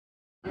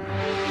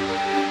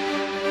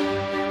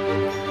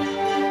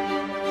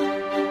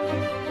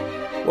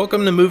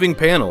Welcome to Moving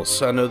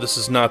Panels. I know this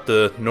is not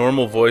the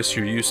normal voice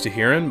you're used to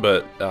hearing,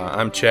 but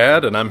I'm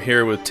Chad, and I'm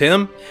here with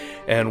Tim,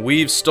 and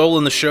we've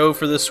stolen the show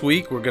for this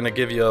week. We're going to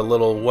give you a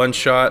little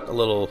one-shot, a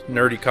little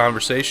nerdy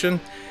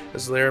conversation,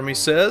 as Laramie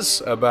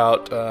says,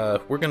 about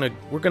we're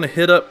gonna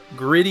hit up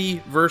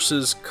gritty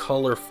versus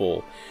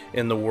colorful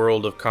in the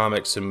world of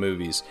comics and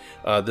movies.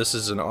 This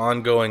is an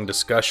ongoing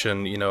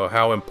discussion,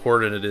 how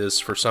important it is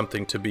for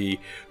something to be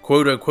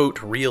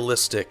quote-unquote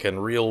realistic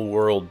and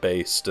real-world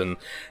based and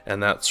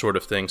that sort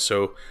of thing.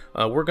 So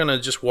we're going to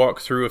just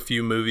walk through a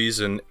few movies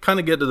and kind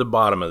of get to the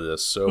bottom of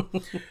this. So,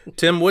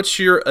 Tim, what's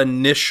your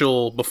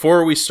initial,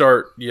 before we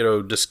start,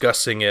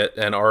 discussing it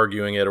and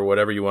arguing it or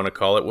whatever you want to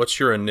call it, what's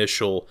your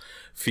initial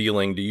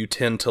feeling? Do you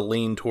tend to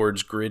lean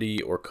towards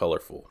gritty or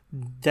colorful?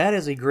 That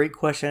is a great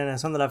question, and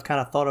something I've kind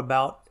of thought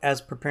about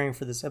as preparing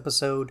for this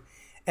episode,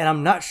 and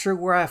I'm not sure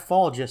where I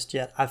fall just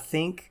yet. I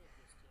think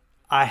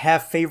I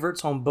have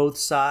favorites on both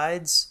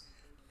sides,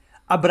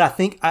 but I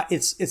think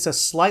it's a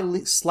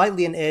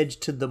slightly an edge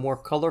to the more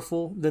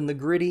colorful than the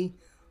gritty,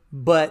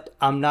 but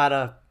I'm not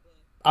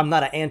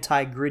an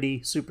anti-gritty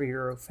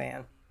superhero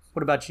fan.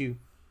 What about you?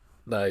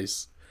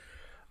 Nice.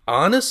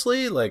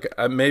 Honestly,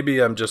 maybe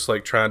I'm just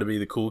trying to be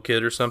the cool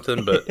kid or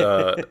something, but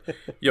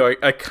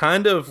I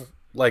kind of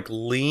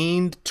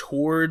leaned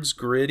towards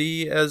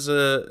gritty as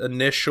a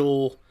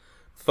initial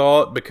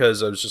thought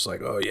because I was just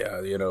like, oh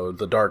yeah,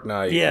 The Dark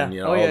Knight and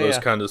all those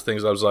kinds of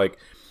things. I was like,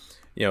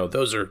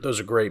 those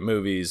are great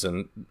movies,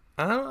 and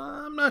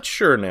I'm not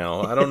sure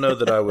now. I don't know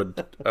that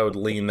I would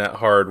lean that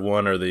hard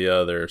one or the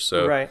other.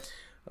 So right.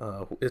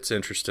 It's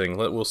interesting.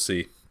 We'll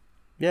see.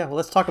 Yeah, well,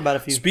 let's talk about a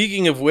few.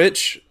 Speaking of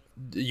which,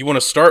 you want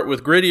to start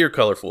with gritty or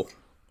colorful?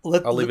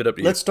 I'll leave it up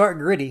to you. Let's start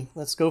gritty.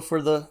 Let's go for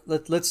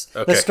let's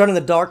start on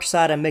the dark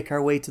side and make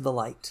our way to the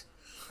light.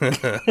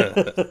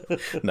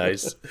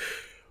 Nice.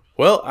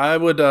 Well, I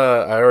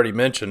already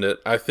mentioned it.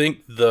 I think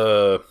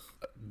the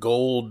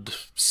gold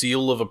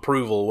seal of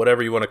approval,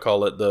 whatever you want to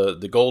call it,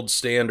 the gold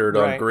standard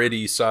on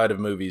gritty side of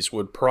movies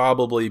would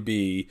probably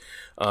be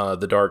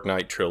the Dark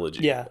Knight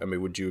trilogy. Yeah. I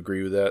mean, would you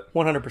agree with that?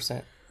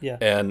 100%. Yeah.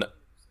 And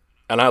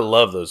I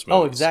love those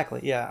movies. Oh,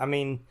 exactly. Yeah. I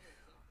mean,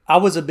 I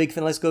was a big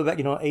fan. Let's go back,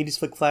 80s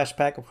flick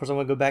flashback. Of course, I'm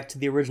going to go back to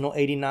the original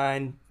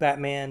 89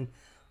 Batman,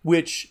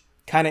 which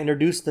kind of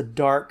introduced the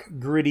dark,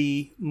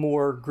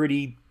 more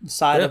gritty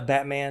side of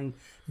Batman,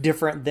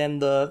 different than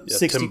the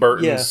 60s. Tim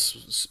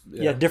Burton's.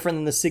 Yeah, different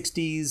than the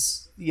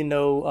 60s,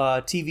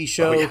 TV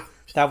show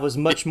that was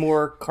much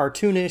more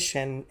cartoonish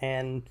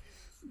and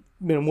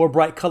more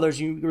bright colors.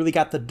 You really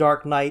got the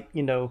Dark Knight,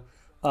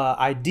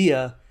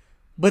 idea.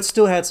 But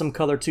still had some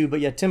color too. But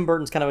yeah, Tim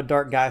Burton's kind of a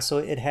dark guy, so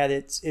it had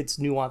its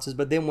nuances.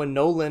 But then when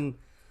Nolan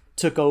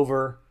took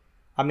over,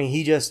 I mean,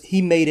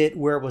 he made it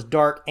where it was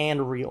dark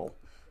and real.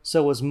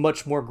 So it was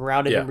much more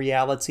grounded in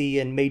reality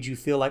and made you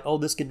feel like, oh,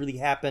 this could really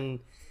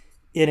happen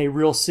in a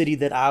real city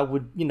that I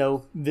would,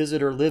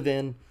 visit or live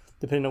in,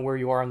 depending on where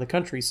you are in the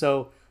country.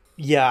 So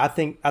yeah, I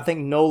think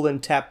Nolan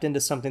tapped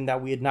into something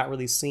that we had not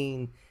really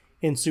seen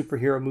in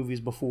superhero movies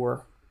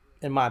before,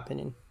 in my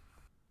opinion.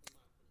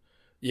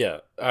 Yeah,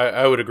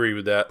 I would agree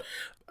with that.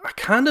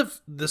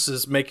 This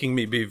is making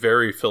me be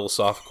very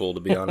philosophical, to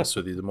be honest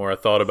with you, the more I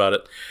thought about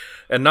it.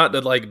 And not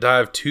to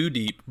dive too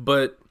deep,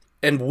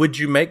 and would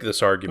you make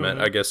this argument,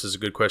 I guess is a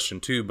good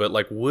question too,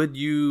 but would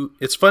you,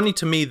 it's funny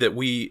to me that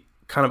we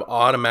kind of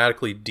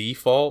automatically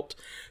default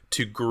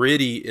to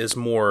gritty is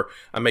more,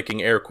 I'm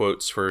making air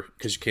quotes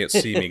because you can't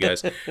see me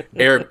guys,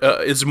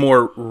 is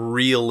more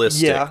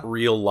realistic,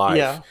 real life.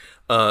 Yeah.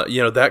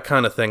 That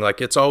kind of thing.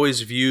 It's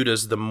always viewed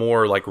as the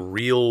more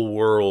real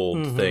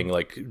world thing.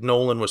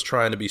 Nolan was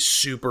trying to be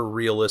super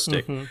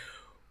realistic.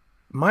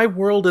 My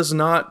world is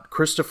not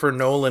Christopher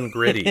Nolan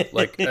gritty.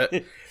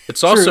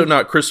 It's also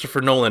not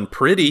Christopher Nolan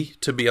pretty,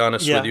 to be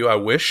honest with you. I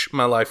wish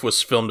my life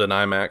was filmed in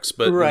IMAX,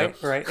 but right.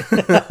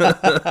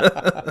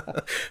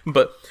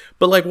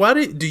 but why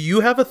do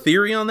you have a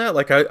theory on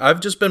that? I've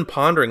just been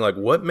pondering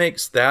what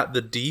makes that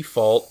the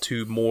default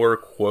to more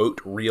quote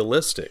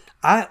realistic?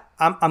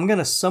 I'm going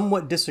to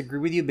somewhat disagree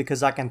with you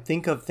because I can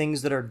think of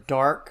things that are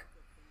dark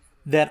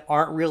that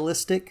aren't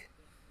realistic.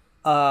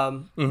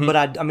 But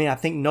I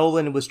think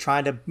Nolan was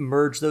trying to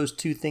merge those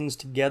two things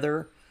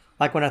together.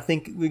 When I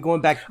think we're going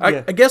back,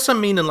 I guess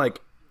I'm meaning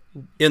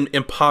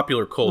in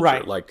popular culture,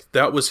 right.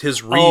 That was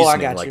his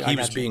reasoning. He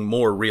was being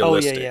more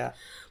realistic. Oh, yeah.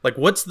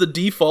 What's the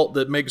default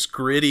that makes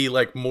gritty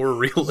more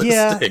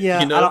realistic?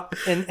 Yeah.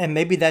 And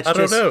maybe that's I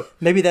don't know.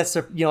 Maybe that's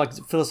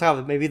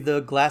philosophical. Maybe the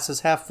glass is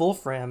half full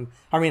for him.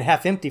 I mean,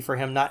 half empty for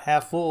him, not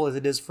half full as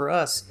it is for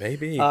us.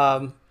 Maybe.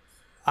 I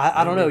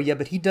don't know. Yeah,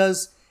 but he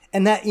does,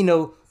 and that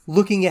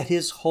looking at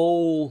his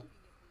whole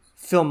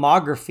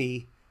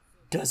filmography,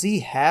 does he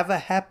have a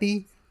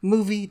happy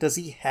movie? Does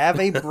he have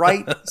a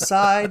bright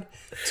side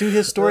to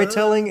his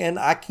storytelling? And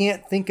I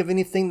can't think of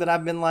anything that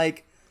I've been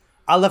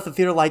I left the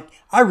theater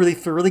I really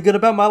feel really good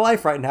about my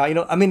life right now.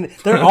 I mean,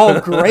 they're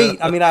all great.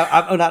 I mean,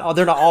 they're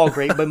not all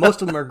great, but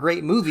most of them are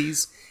great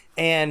movies.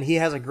 And he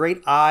has a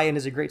great eye and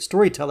is a great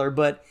storyteller.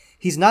 But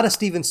he's not a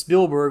Steven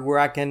Spielberg where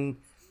I can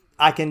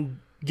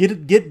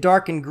get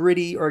dark and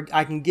gritty, or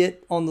I can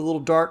get on the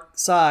little dark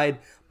side,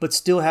 but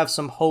still have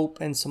some hope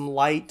and some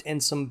light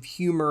and some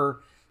humor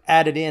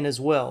added in as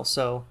well.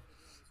 So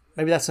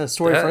maybe that's a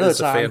story for another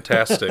time.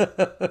 Fantastic.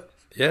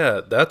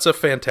 Yeah, that's a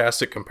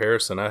fantastic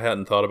comparison. I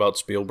hadn't thought about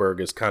Spielberg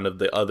as kind of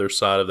the other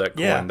side of that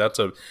coin. Yeah.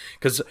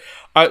 Because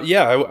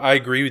I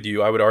agree with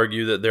you. I would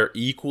argue that they're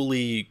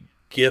equally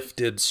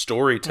gifted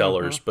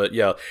storytellers, but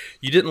yeah,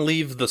 you didn't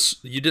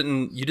you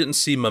didn't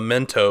see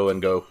Memento and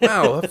go,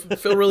 wow, I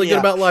feel really good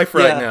about life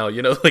right now.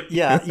 You know, like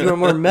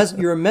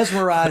you're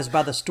mesmerized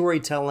by the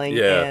storytelling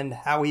and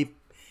how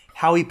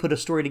he put a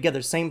story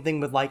together. Same thing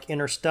with like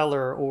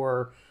Interstellar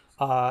or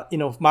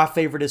my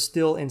favorite is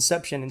still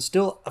Inception, and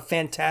still a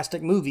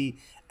fantastic movie.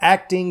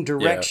 Acting,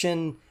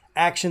 direction,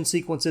 action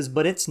sequences,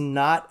 but it's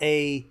not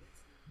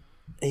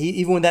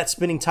even when that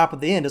spinning top at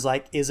the end is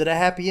like, is it a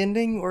happy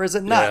ending or is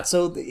it not? Yeah.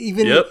 So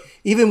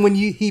even when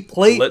he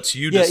plays, lets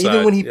you decide.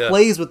 Even when he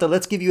plays with the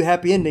let's give you a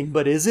happy ending,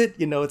 but is it?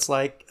 It's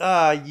like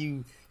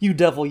you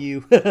devil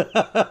you.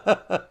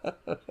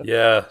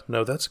 Yeah,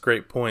 no, that's a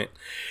great point.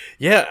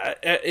 Yeah,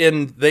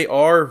 and they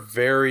are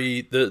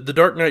the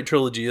Dark Knight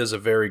trilogy is a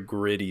very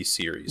gritty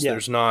series. Yeah.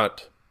 There's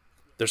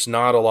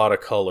not a lot of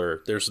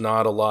color. There's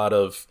not a lot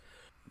of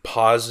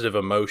positive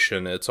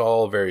emotion. It's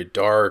all very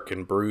dark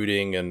and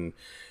brooding and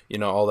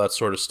all that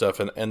sort of stuff.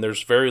 And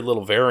there's very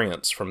little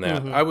variance from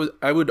that. Mm-hmm.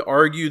 I would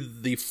argue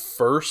the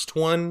first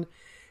one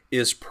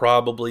is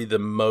probably the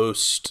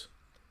most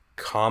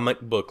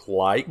comic book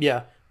like.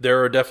 Yeah.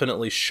 There are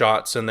definitely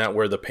shots in that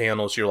where the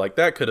panels, you're like,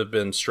 that could have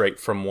been straight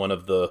from one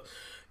of the,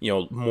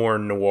 more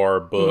noir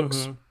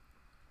books.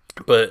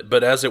 Mm-hmm.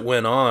 But as it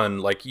went on,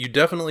 like, you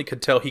definitely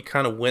could tell he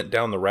kind of went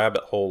down the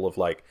rabbit hole of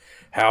like,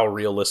 how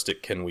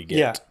realistic can we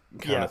get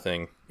kind of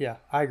thing. Yeah,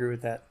 I agree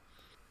with that.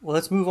 Well,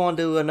 let's move on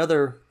to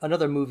another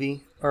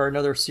movie or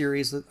another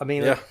series. I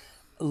mean,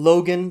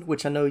 Logan,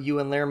 which I know you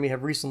and Laramie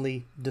have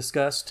recently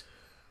discussed.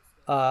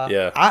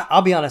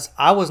 I'll be honest,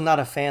 I was not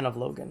a fan of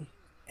Logan.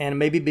 And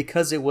maybe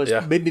because it was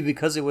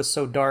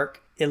so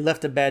dark, it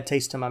left a bad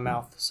taste in my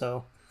mouth.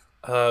 So,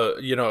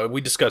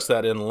 we discussed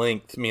that in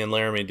length. Me and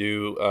Laramie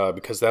do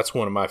because that's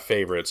one of my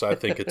favorites. I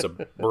think it's a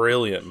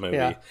brilliant movie.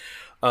 Yeah.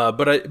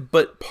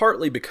 But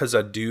partly because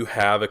I do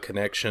have a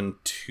connection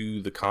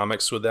to the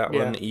comics with that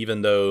one,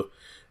 even though,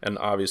 and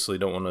obviously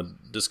don't want to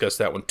discuss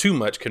that one too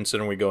much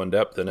considering we go in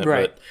depth in it.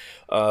 Right.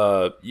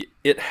 But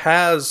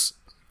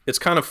it's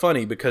kind of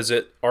funny because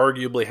it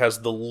arguably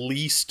has the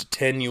least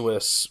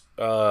tenuous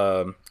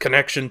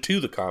connection to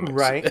the comics.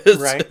 Right.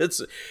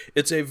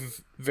 It's a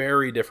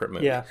very different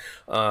movie. Yeah.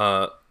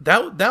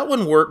 That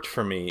one worked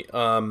for me.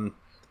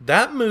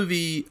 That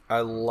movie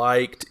I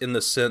liked in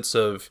the sense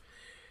of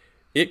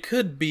it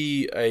could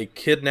be a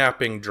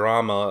kidnapping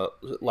drama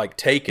like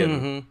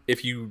Taken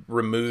if you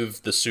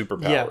remove the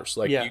superpowers.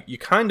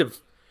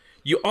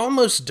 You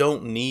almost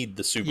don't need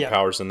the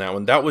superpowers in that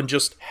one. That one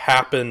just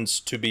happens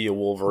to be a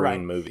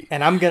Wolverine movie.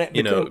 And I'm going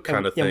to,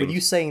 kind of thing. With you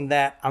saying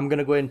that, I'm going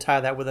to go ahead and tie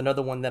that with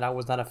another one that I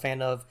was not a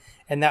fan of,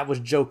 and that was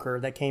Joker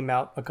that came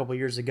out a couple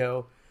years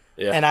ago.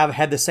 Yeah. And I've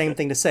had the same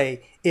thing to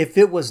say. If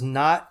it was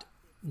not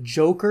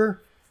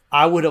Joker,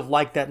 I would have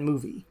liked that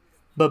movie.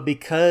 But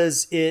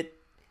because it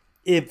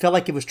felt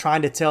like it was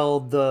trying to tell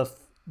the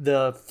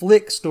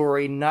flick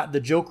story, not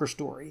the Joker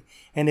story.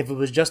 And if it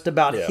was just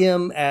about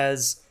him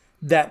as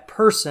that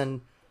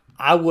person,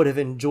 I would have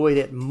enjoyed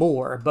it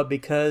more. But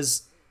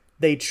because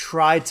they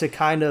tried to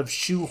kind of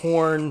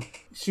shoehorn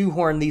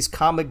these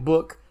comic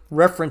book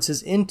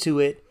references into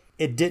it,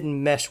 it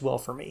didn't mesh well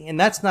for me. And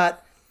that's kind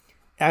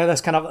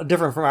of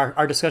different from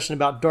our discussion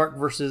about dark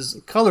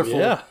versus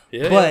colorful.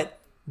 But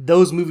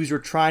those movies were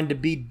trying to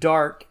be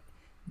dark,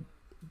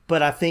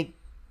 but I think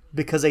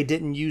because they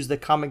didn't use the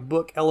comic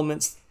book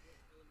elements,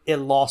 it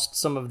lost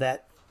some of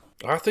that.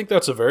 I think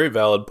that's a very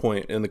valid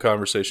point in the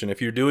conversation.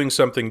 If you're doing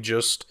something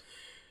just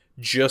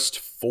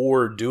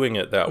for doing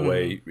it that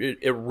way,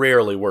 it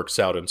rarely works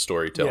out in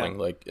storytelling.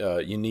 Like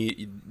they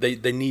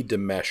need to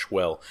mesh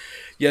well.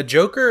 Yeah,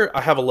 Joker,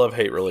 I have a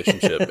love-hate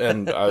relationship,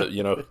 and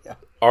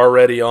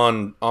already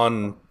on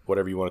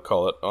whatever you want to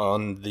call it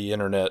on the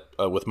internet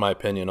with my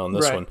opinion on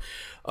this one.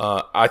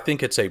 I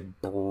think it's a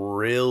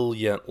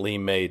brilliantly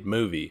made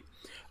movie.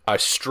 I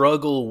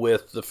struggle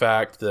with the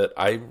fact that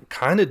I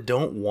kind of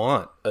don't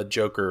want a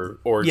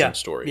Joker origin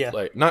story. Yeah.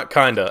 Like, not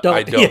kind of.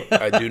 I don't.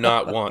 I do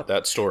not want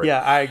that story.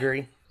 Yeah, I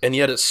agree. And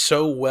yet it's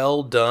so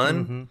well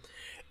done.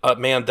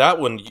 Man, that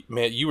one,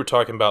 you were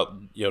talking about,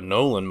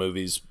 Nolan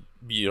movies,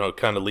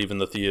 kind of leaving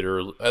the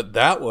theater.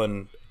 That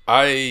one,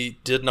 I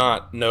did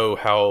not know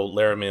how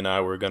Laramie and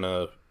I were going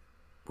to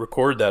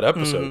record that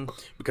episode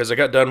because I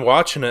got done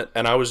watching it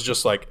and I was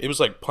just like, it was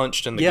like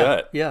punched in the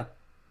gut. Yeah.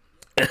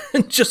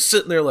 And just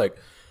sitting there like,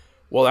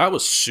 well, that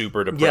was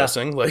super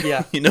depressing,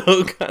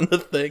 kind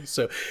of thing.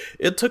 So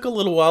it took a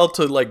little while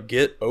to like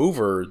get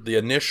over the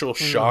initial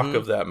shock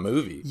of that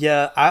movie.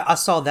 Yeah, I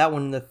saw that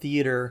one in the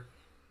theater,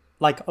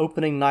 like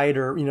opening night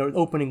or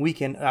opening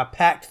weekend, a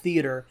packed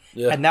theater,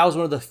 and that was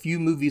one of the few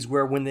movies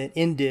where when it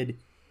ended,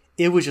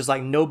 it was just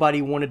like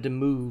nobody wanted to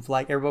move.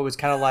 Like everybody was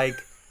kind of like,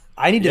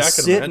 I need to Yeah, I can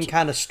sit imagine. and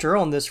kind of stir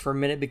on this for a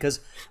minute because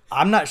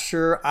I'm not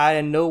sure I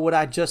know what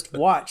I just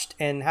watched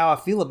and how I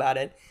feel about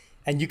it.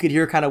 And you could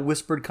hear kind of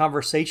whispered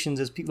conversations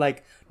as people,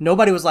 like,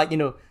 nobody was like,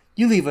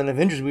 you leave an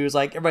Avengers movie, it was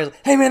like, everybody's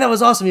like, hey man, that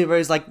was awesome.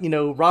 Everybody's like,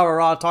 rah, rah,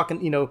 rah,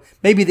 talking,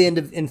 maybe the end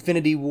of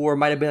Infinity War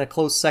might have been a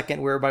close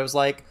second where everybody was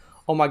like,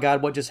 oh my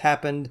God, what just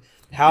happened?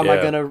 How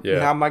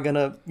am I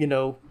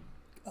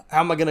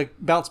gonna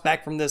bounce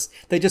back from this?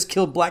 They just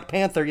killed Black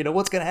Panther.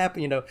 What's gonna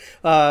happen?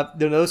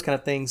 Those kind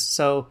of things.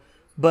 So,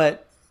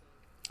 but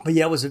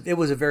yeah, it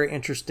was a very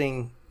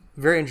interesting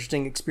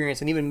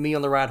experience. And even me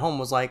on the ride home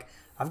was like,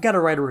 I've got to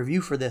write a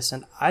review for this,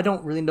 and I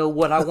don't really know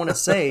what I want to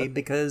say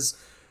because,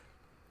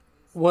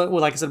 well,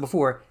 like I said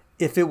before,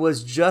 if it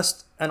was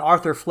just an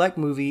Arthur Fleck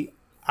movie,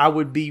 I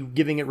would be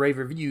giving it rave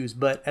reviews.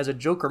 But as a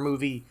Joker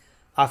movie,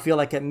 I feel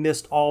like it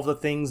missed all the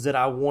things that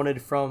I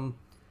wanted from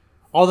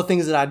all the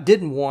things that I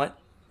didn't want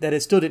that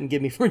it still didn't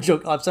give me from a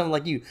Joker. I'm sounding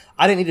like you.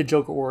 I didn't need a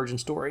Joker origin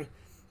story.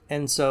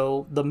 And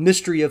so the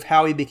mystery of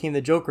how he became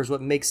the Joker is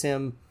what makes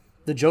him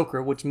the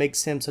Joker, which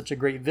makes him such a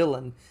great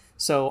villain.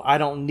 So I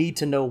don't need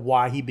to know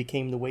why he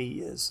became the way he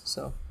is.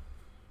 So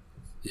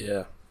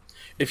Yeah.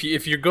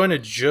 If you're going to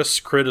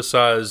just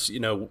criticize,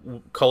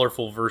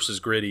 colorful versus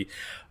gritty,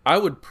 I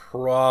would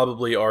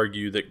probably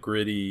argue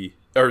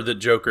that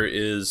Joker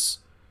is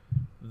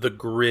the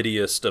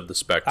grittiest of the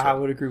spectrum. I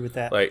would agree with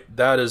that. Like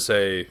that is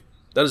a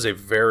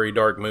very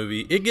dark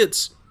movie. It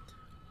gets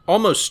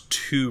almost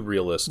too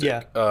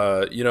realistic.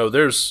 Yeah.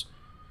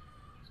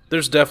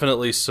 There's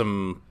definitely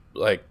some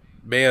like,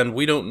 man,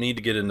 we don't need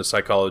to get into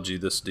psychology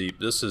this deep.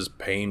 This is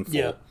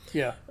painful.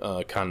 Yeah.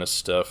 Kind of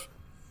stuff.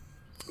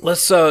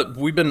 Let's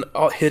we've been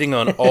hitting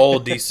on all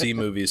DC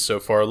movies so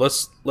far.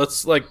 Let's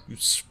like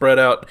spread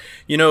out.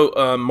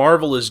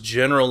 Marvel is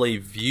generally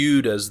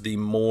viewed as the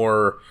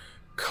more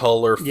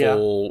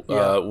colorful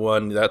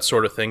one, that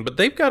sort of thing, but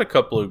they've got a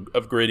couple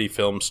of gritty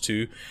films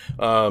too.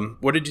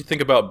 What did you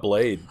think about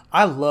Blade?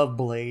 I love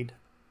Blade.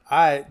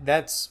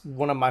 That's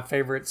one of my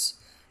favorites.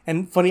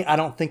 And funny, I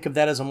don't think of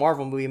that as a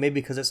Marvel movie,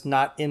 maybe because it's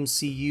not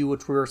MCU,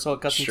 which we're so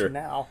accustomed to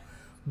now.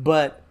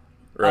 But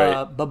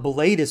but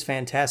Blade is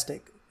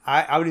fantastic.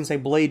 I wouldn't say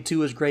Blade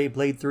 2 is great.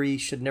 Blade 3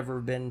 should never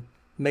have been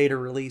made or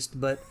released.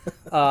 But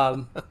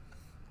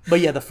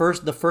yeah, the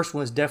first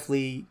one is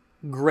definitely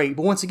great.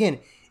 But once again,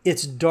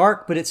 it's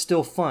dark, but it's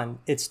still fun.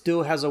 It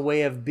still has a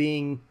way of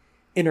being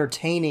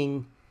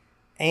entertaining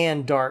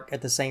and dark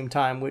at the same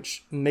time,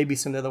 which maybe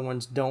some of the other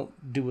ones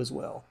don't do as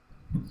well.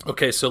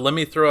 Okay, so let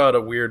me throw out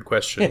a weird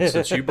question.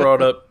 Since you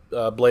brought up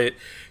Blade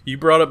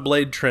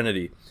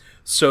Trinity.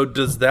 So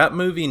does that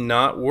movie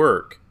not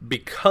work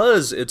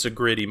because it's a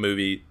gritty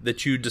movie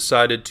that you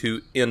decided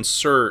to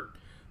insert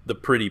the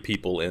pretty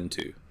people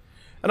into?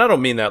 And I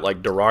don't mean that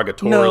like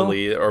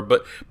derogatorily,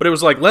 but it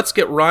was like, let's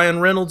get Ryan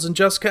Reynolds and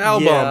Jessica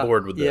Alba on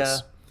board with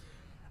this.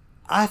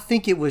 I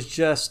think it was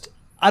just,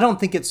 I don't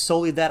think it's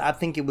solely that. I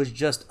think it was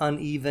just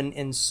uneven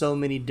in so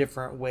many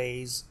different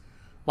ways.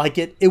 Like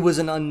it was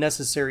an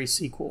unnecessary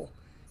sequel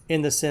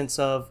in the sense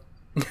of,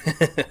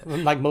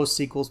 like most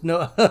sequels,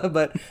 no,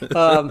 but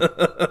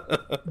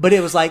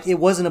it was like, it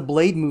wasn't a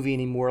Blade movie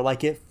anymore.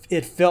 Like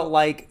it felt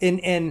like,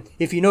 and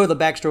if you know the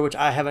backstory, which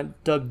I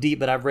haven't dug deep,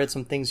 but I've read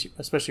some things,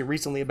 especially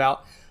recently,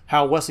 about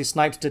how Wesley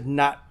Snipes did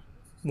not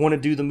want to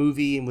do the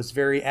movie and was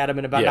very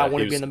adamant about not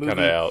wanting to be in the movie.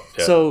 Out,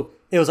 yeah. So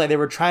it was like they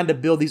were trying to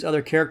build these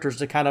other characters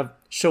to kind of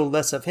show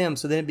less of him.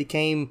 So then it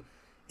became,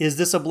 is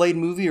this a Blade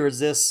movie or is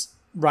this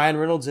Ryan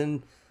Reynolds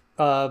and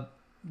was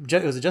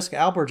it Jessica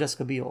Alba or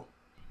Jessica Biel?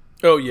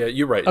 Oh yeah,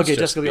 you're right. Okay,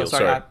 Jessica Biel.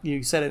 Sorry,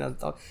 you said it.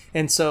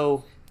 And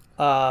so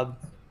I'm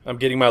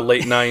getting my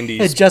late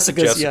 '90s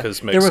Jessica's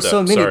mixed there were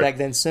so up. many Sorry. back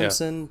then.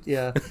 Simpson,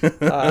 yeah,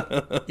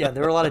 there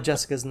were a lot of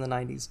Jessicas in the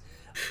 '90s.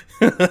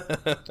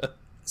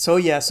 So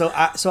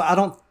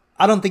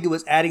I don't think it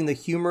was adding the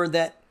humor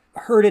that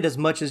hurt it as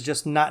much as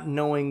just not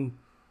knowing.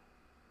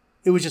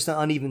 It was just an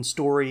uneven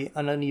story,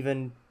 an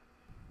uneven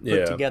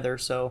put together.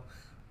 So,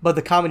 but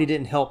the comedy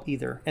didn't help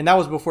either, and that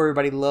was before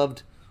everybody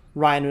loved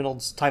Ryan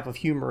Reynolds' type of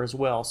humor as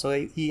well. So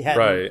he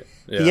hadn't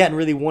he hadn't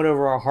really won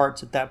over our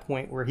hearts at that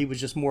point, where he was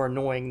just more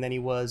annoying than he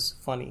was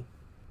funny.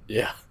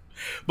 Yeah.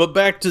 But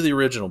back to the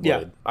original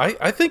Blade. Yeah.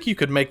 I think you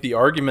could make the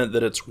argument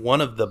that it's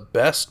one of the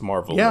best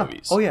Marvel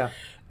movies. Oh yeah.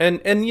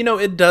 And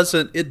it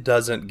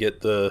doesn't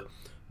get the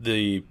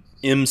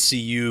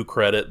MCU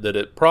credit that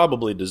it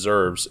probably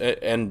deserves.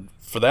 And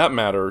for that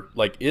matter,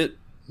 like it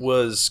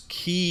was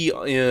key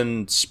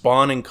in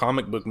spawning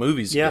comic book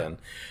movies again.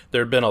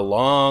 There had been a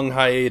long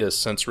hiatus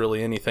since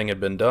really anything had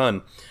been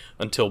done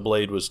until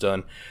Blade was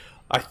done.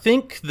 I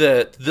think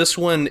that this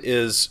one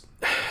is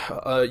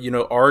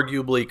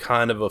arguably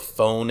kind of a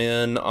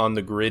phone-in on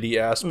the gritty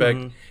aspect.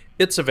 Mm-hmm.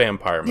 It's a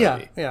vampire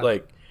movie. Yeah.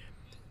 Like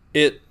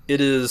it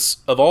is,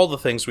 of all the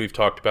things we've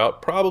talked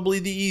about, probably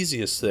the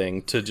easiest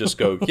thing to just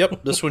go,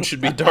 yep, this one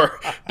should be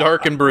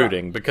dark and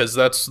brooding, because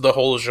that's the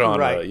whole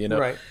genre,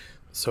 Right.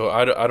 So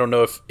I don't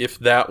know if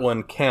that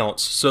one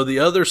counts. So the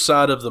other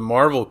side of the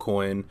Marvel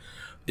coin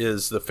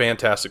is the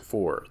Fantastic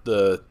Four,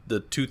 the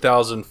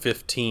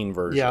 2015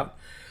 version. Yeah.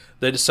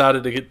 they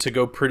decided to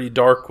go pretty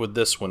dark with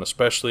this one,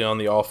 especially on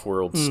the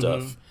off-world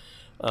stuff.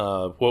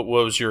 What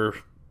was your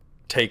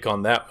take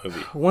on that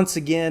movie? Once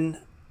again,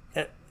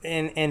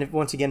 and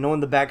once again, knowing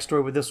the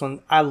backstory with this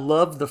one, I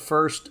loved the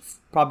first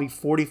probably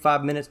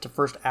 45 minutes to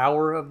first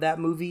hour of that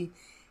movie,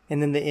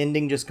 and then the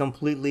ending just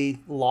completely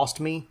lost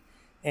me.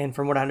 And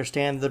from what I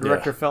understand, the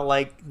director felt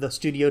like the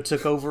studio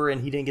took over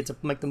and he didn't get to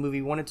make the movie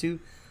he wanted to.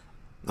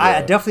 Yeah.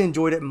 I definitely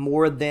enjoyed it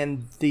more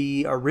than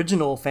the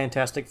original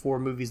Fantastic Four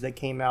movies that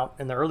came out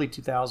in the early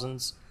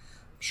 2000s.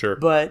 Sure.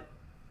 But,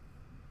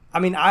 I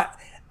mean, I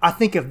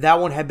think if that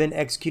one had been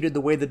executed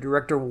the way the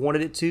director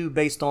wanted it to,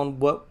 based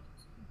on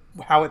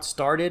how it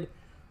started,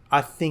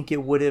 I think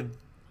it would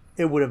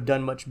have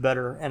done much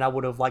better, and I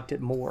would have liked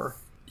it more.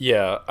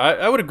 Yeah,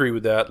 I would agree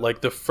with that. Like,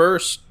 the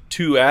first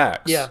 2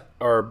 acts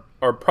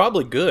are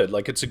probably good.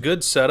 Like, it's a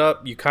good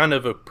setup. You kind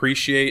of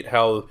appreciate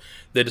how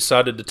they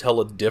decided to tell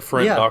a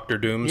different Doctor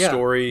Doom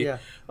story.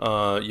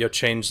 You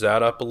change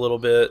that up a little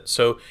bit.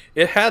 So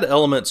it had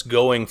elements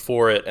going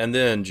for it, and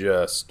then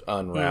just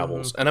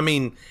unravels. And I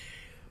mean,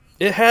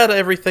 it had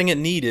everything it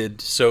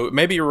needed. So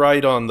maybe you're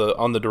right on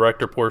the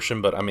director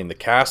portion, but I mean, the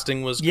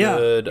casting was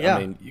good. I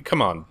mean,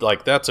 come on,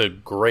 like, that's a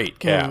great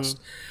cast.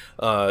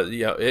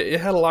 It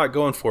had a lot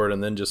going for it,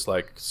 and then just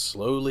like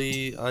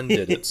slowly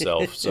undid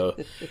itself. So,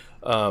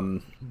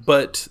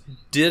 but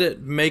did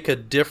it make a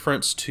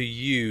difference to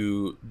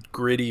you,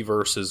 gritty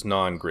versus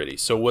non-gritty?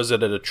 So was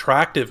it an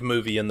attractive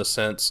movie in the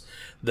sense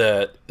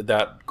that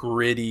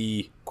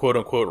gritty, quote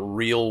unquote,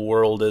 real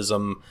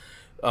worldism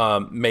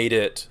made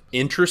it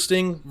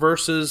interesting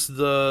versus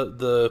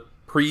the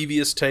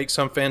previous takes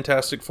on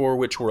Fantastic Four,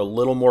 which were a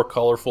little more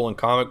colorful and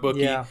comic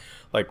booky? Yeah.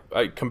 Like,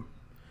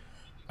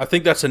 I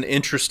think that's an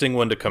interesting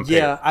one to compare.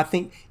 Yeah, I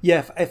think,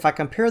 if I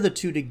compare the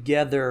two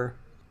together,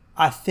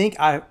 I think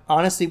I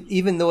honestly,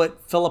 even though it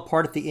fell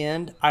apart at the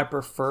end, I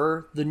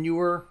prefer the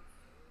newer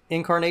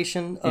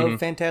incarnation of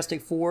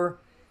Fantastic Four.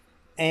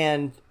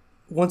 And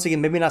once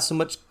again, maybe not so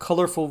much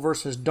colorful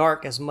versus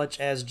dark as much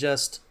as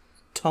just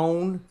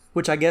tone,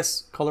 which I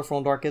guess colorful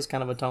and dark is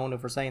kind of a tone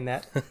if we're saying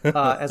that.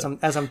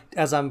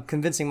 As I'm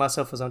convincing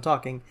myself as I'm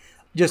talking,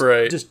 just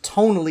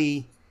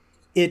tonally,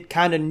 it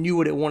kind of knew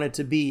what it wanted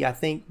to be. I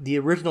think the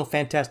original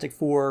Fantastic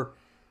Four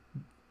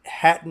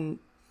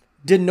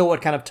didn't know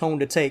what kind of tone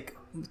to take.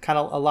 Kind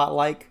of a lot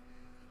like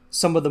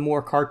some of the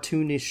more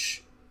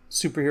cartoonish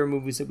superhero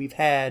movies that we've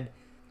had.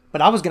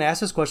 But I was going to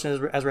ask this question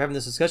as we're having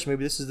this discussion.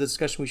 Maybe this is the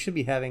discussion we should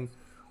be having.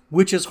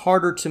 Which is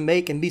harder to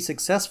make and be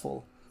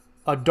successful?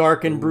 A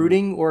dark and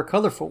brooding or a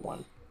colorful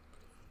one?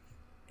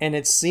 And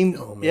it seems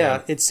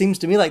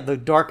to me like the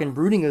dark and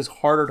brooding is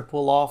harder to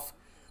pull off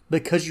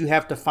because you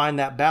have to find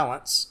that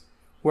balance.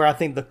 Where I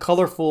think the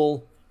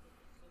colorful,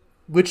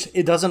 which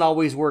it doesn't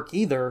always work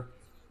either,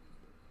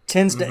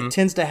 tends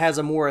to has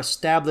a more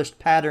established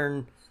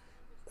pattern.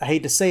 I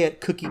hate to say it,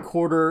 cookie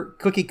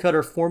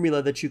cutter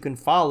formula that you can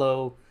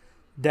follow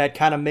that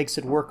kind of makes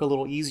it work a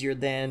little easier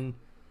than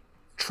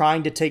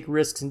trying to take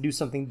risks and do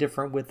something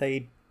different with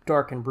a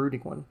dark and brooding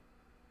one.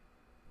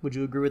 Would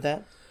you agree with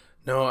that?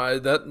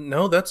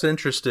 No, that's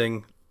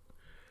interesting.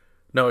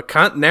 No,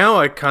 now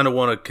I kind of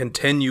want to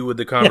continue with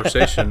the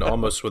conversation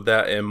almost with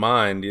that in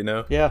mind, you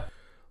know? Yeah.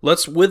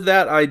 With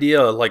that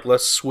idea, like,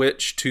 let's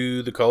switch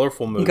to the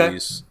colorful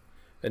movies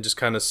and just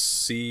kind of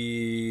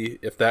see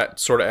if that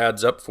sort of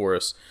adds up for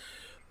us.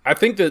 I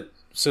think that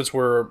since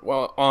we're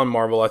on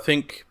Marvel, I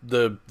think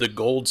the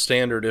gold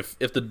standard,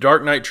 if the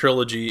Dark Knight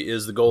trilogy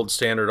is the gold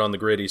standard on the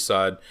gritty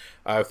side,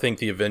 I think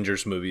the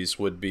Avengers movies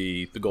would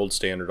be the gold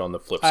standard on the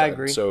flip side. I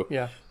agree. So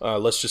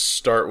let's just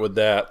start with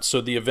that.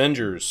 So the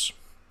Avengers,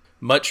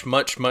 much,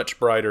 much, much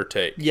brighter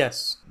take.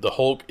 Yes. The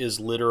Hulk is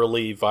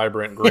literally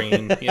vibrant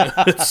green. You know,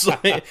 it's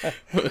like,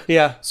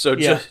 So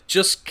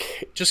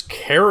just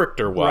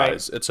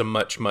character-wise, it's a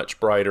much, much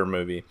brighter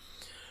movie.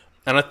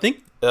 And I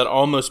think that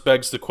almost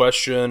begs the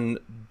question,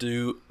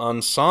 do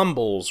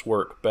ensembles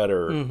work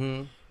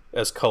better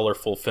as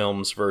colorful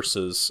films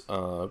versus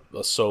a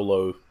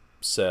solo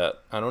set?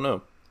 I don't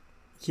know.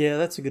 Yeah,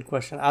 that's a good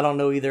question. I don't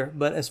know either.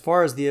 But as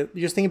far as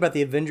just thinking about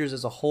the Avengers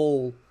as a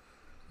whole,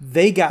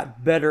 they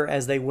got better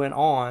as they went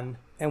on.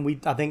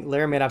 And I think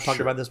Laramie and I've talked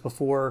about this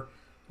before,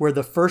 where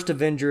the first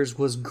Avengers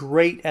was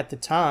great at the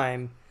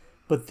time,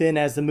 but then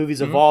as the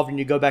movies evolved and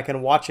you go back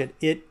and watch it,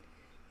 it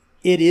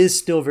is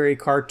still very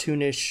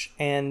cartoonish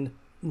and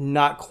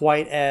not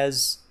quite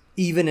as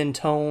even in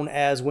tone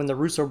as when the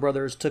Russo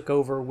brothers took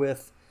over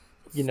with,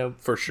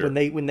 for sure,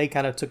 when they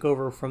kind of took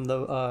over from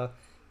the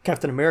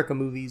Captain America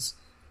movies.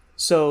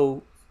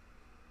 So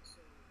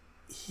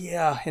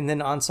yeah, and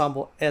then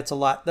ensemble, that's a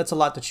lot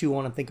to chew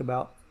on and think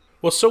about.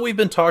 Well, so we've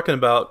been talking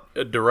about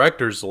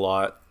directors a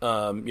lot.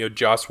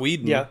 Joss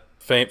Whedon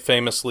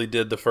famously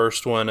did the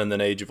first one and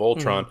then Age of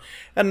Ultron.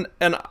 And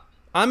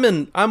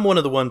I'm one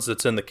of the ones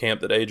that's in the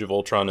camp that Age of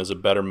Ultron is a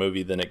better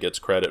movie than it gets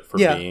credit for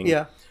being.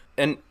 Yeah.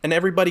 And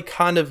everybody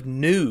kind of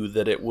knew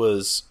that it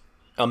was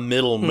a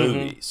middle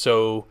movie.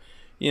 So,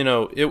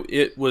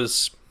 it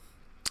was,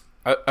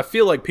 I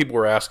feel like people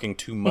were asking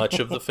too much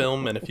of the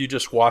film, and if you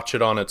just watch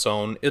it on its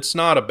own, it's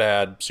not a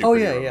bad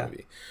superhero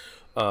movie.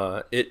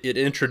 It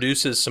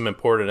introduces some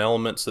important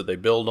elements that they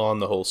build on,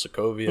 the whole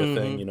Sokovia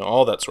thing,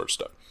 all that sort of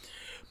stuff.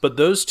 But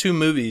those two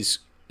movies,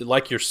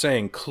 like you're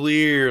saying,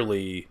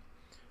 clearly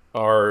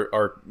are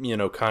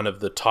kind of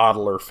the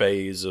toddler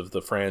phase of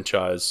the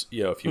franchise,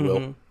 if you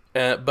will.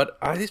 But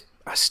I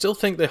still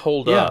think they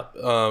hold up.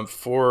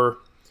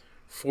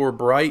 For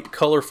bright,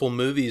 colorful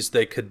movies,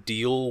 they could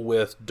deal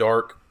with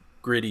dark,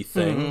 gritty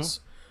things.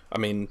 I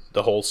mean,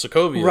 the whole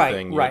Sokovia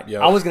thing. Right.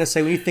 I was going to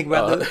say, when you think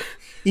about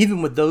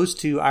even with those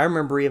two, I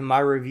remember in my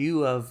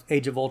review of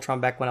Age of Ultron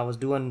back when I was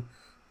doing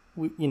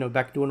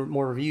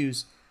more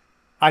reviews,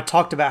 I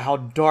talked about how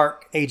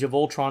dark Age of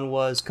Ultron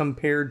was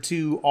compared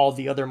to all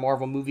the other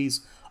Marvel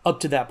movies up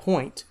to that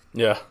point.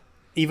 Yeah.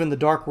 Even the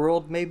Dark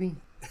World, maybe.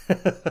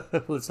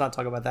 Let's not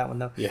talk about that one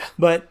though. Yeah.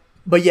 But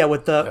yeah,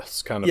 with the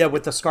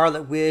with the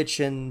Scarlet Witch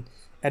and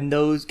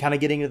those kind of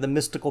getting into the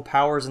mystical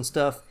powers and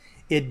stuff,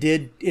 it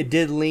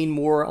did lean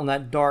more on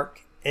that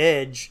dark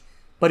edge,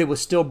 but it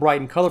was still bright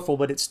and colorful.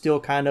 But it still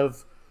kind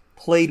of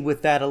played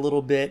with that a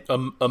little bit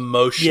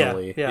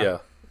emotionally. Yeah.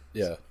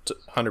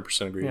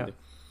 100% agree with you.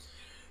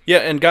 Yeah,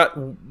 and got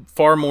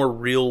far more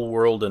real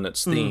world in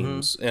its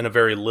themes in a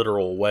very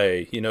literal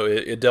way.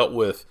 It dealt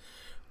with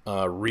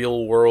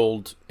real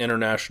world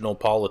international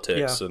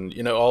politics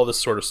and all this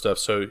sort of stuff.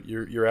 So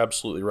you're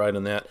absolutely right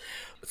in that.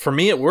 For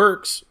me, it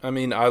works. I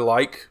mean, I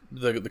like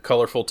the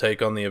colorful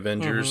take on the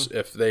Avengers.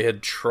 If they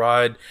had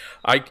tried,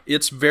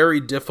 it's very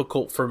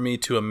difficult for me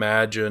to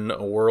imagine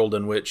a world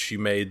in which you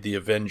made the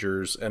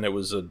Avengers and it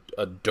was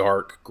a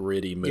dark,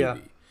 gritty movie. Yeah.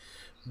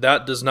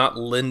 That does not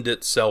lend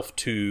itself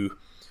to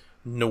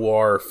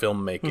noir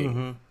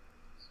filmmaking.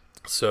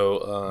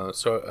 So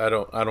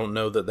I don't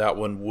know that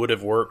one would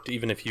have worked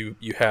even if you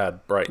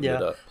had brightened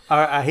it up.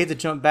 I hate to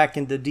jump back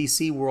into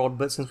DC world,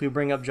 but since we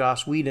bring up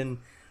Joss Whedon,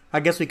 I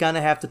guess we kind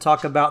of have to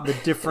talk about the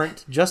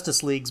different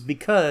Justice Leagues,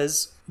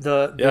 because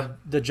the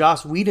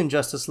Joss Whedon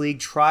Justice League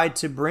tried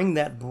to bring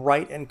that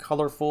bright and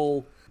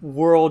colorful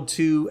world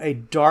to a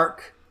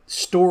dark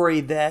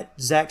story that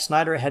Zack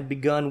Snyder had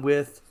begun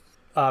with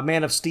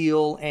Man of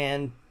Steel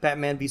and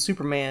Batman v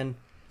Superman.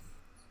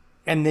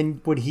 And then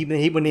when he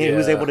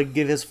was able to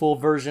give his full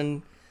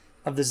version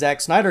of the Zack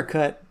Snyder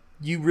cut,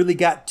 you really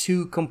got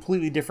two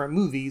completely different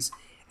movies.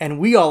 And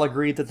we all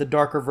agreed that the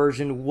darker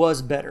version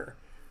was better.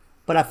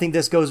 But I think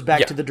this goes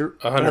back to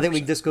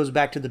this goes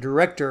back to the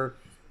director.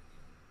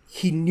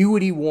 He knew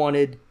what he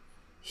wanted.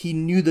 He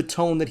knew the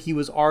tone that he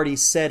was already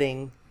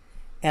setting,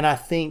 and I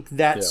think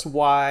that's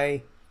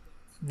why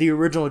the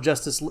original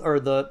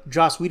the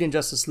Joss Whedon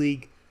Justice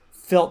League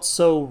felt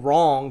so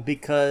wrong,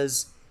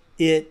 because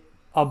it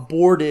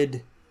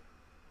aborted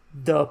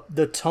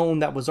the tone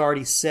that was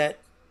already set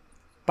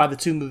by the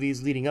two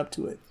movies leading up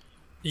to it.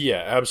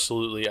 Yeah,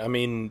 absolutely. I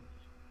mean,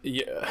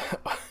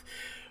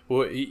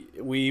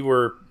 we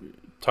were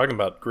talking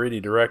about gritty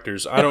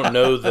directors. I don't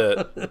know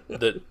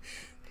that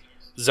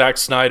Zack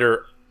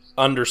Snyder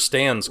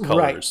understands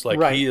colors.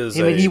 He is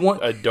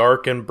a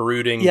dark and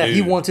brooding dude.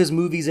 He wants his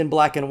movies in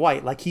black and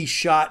white. Like, he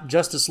shot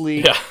Justice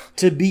League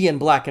to be in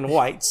black and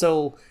white.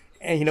 So,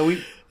 and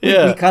we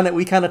kind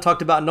of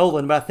talked about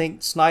Nolan, but I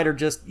think Snyder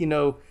just, he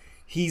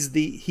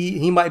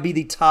might be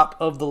the top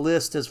of the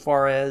list as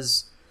far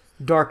as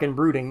dark and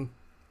brooding.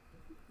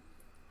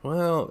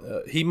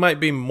 Well, he might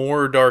be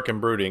more dark and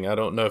brooding. I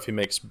don't know if he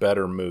makes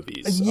better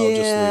movies. I'll just leave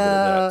it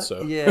at that.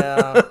 So.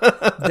 Yeah,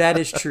 that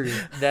is true.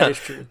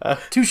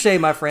 Touche,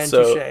 my friend.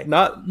 Touche.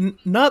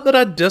 Not that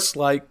I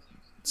dislike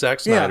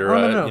Zack Snyder.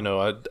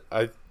 No.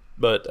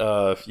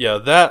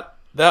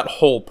 That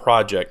whole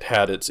project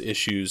had its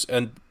issues,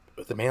 and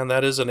man,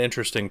 that is an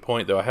interesting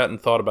point, though. I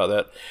hadn't thought about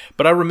that,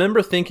 but I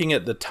remember thinking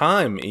at the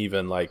time,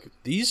 even like,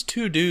 these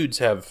two dudes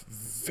have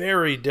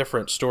very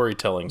different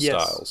storytelling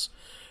styles.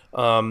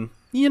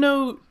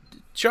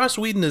 Joss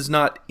Whedon is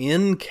not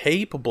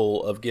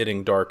incapable of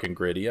getting dark and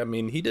gritty. I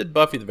mean, he did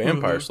Buffy the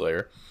Vampire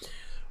Slayer,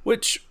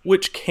 which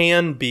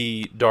can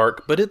be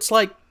dark, but it's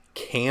like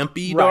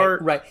campy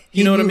dark. Right.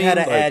 He knew how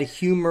to add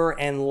humor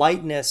and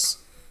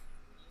lightness.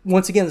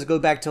 Once again, let's go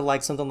back to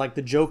like something like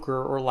The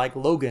Joker or like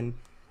Logan.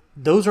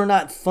 Those are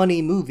not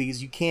funny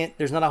movies.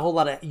 There's not a whole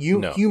lot of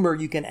humor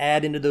you can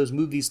add into those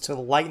movies to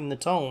lighten the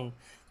tone.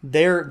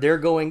 They're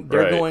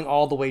going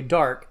all the way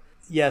dark.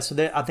 Yeah,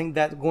 so I think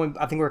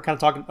we're kind of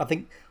talking. I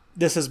think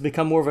this has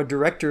become more of a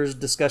director's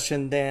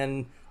discussion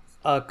than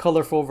a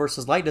colorful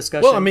versus light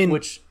discussion. Well, I mean,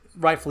 which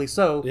rightfully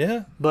so.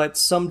 Yeah. But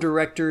some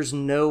directors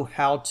know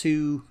how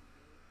to,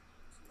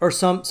 or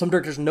some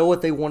directors know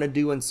what they want to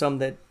do, and some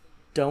that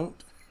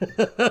don't,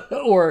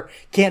 or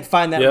can't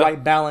find that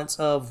right balance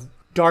of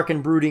dark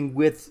and brooding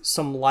with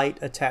some light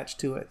attached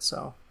to it.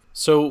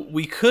 So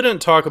we couldn't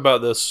talk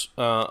about this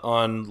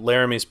on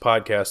Laramie's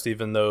podcast,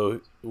 even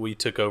though we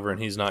took over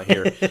and he's not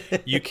here.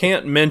 You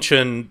can't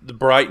mention the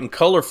bright and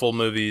colorful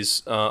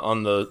movies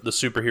on the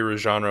superhero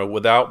genre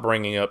without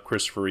bringing up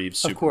Christopher Reeve's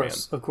Superman.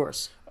 Of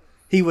course.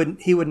 he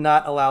would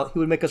not allow, he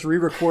would make us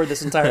re-record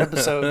this entire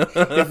episode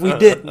if we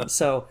didn't.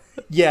 So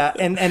yeah,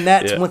 and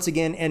that's once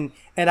again,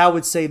 and I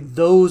would say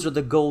those are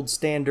the gold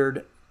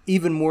standard,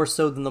 even more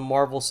so than the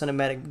Marvel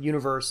Cinematic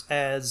Universe,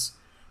 as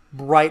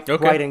bright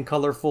and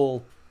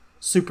colorful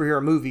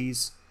superhero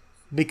movies,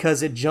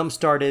 because it jump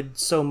started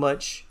so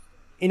much.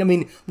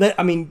 And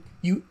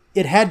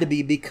it had to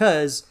be,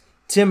 because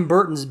Tim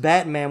Burton's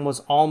Batman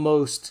was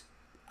almost,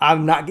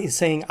 I'm not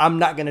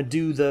going to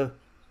do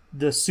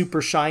the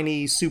super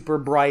shiny, super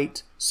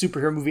bright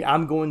superhero movie.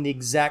 I'm going the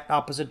exact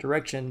opposite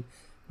direction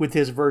with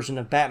his version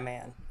of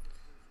Batman.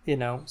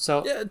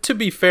 So yeah, to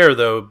be fair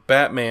though,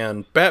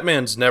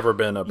 Batman's never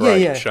been a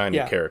bright, shiny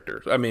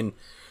character. I mean,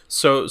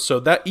 so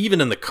that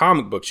even in the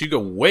comic books, you go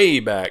way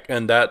back,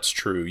 and that's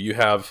true. You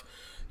have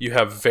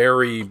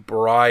very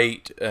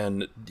bright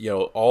and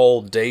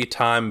all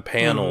daytime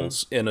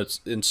panels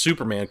in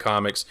Superman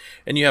comics,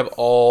 and you have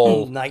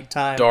all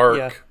nighttime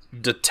dark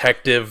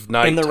detective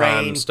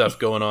nighttime stuff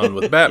going on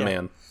with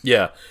Batman.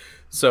 Yeah.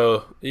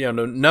 So,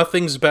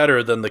 nothing's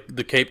better than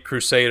the Caped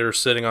Crusader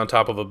sitting on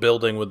top of a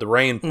building with the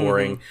rain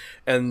pouring.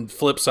 And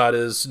flip side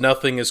is,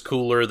 nothing is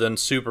cooler than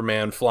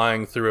Superman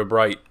flying through a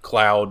bright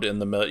cloud in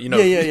the middle.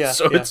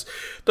 It's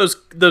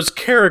those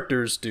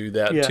characters do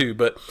that too.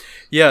 But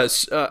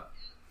yes, I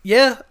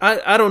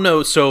don't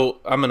know. So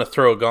I'm going to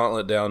throw a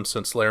gauntlet down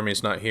since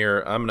Laramie's not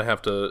here. I'm going to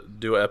have to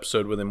do an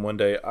episode with him one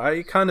day.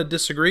 I kind of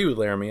disagree with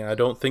Laramie. I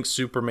don't think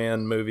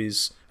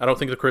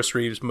the Chris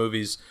Reeves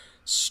movies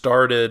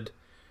started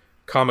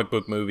comic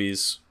book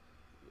movies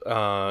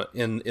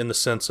in the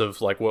sense of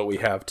like what we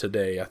have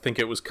today. I think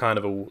it was kind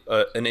of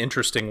an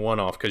interesting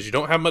one-off, because you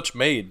don't have much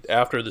made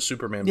after the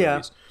Superman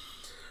movies.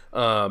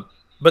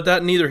 But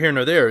that neither here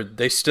nor there.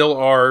 They still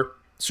are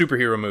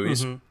superhero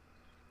movies,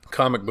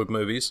 comic book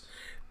movies,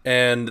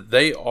 and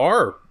they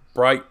are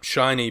bright,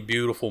 shiny,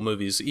 beautiful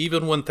movies,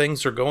 even when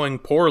things are going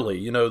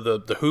poorly.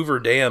 The Hoover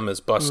Dam is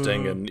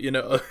busting, and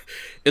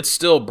it's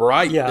still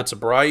bright. It's a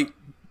bright,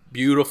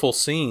 beautiful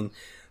scene.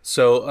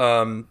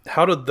 So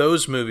how do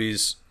those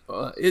movies,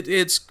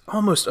 it's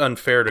almost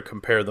unfair to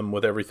compare them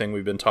with everything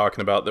we've been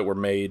talking about that were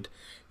made,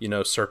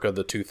 circa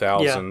the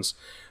 2000s.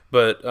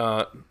 But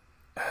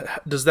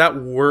does that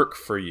work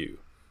for you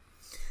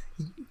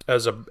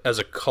as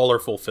a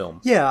colorful film?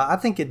 Yeah, I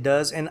think it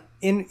does. And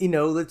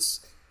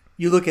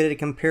you look at it in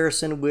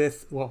comparison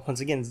with, well,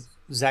 once again,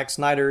 Zack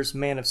Snyder's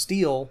Man of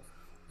Steel,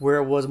 where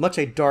it was much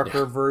a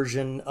darker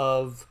version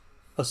of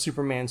a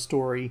Superman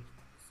story.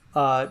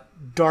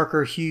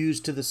 Darker hues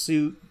to the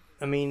suit.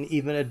 I mean,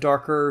 even a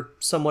darker,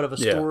 somewhat of a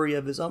story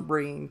of his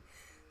upbringing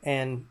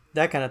and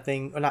that kind of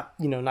thing. Or not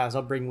his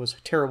upbringing was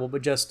terrible,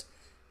 but just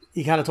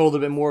he kind of told a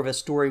bit more of a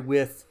story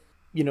with,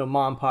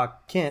 Ma and Pa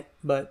Kent.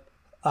 But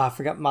I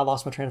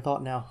lost my train of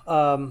thought now.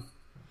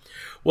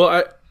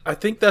 Well, I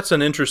think that's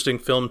an interesting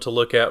film to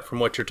look at from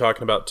what you're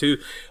talking about too,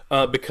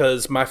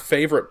 because my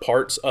favorite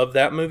parts of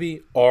that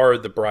movie are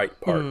the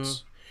bright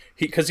parts.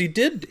 Because he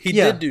did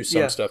do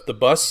some stuff. The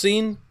bus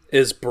scene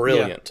is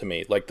brilliant to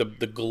me, like the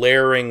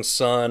glaring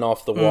sun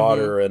off the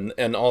water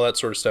and all that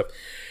sort of stuff.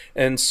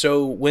 And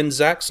so when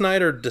Zack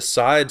Snyder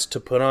decides to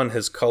put on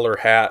his color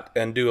hat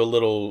and do a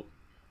little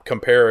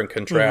compare and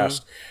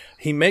contrast,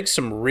 he makes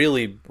some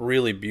really,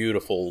 really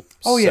beautiful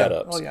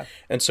setups.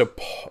 And so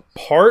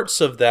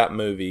parts of that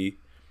movie,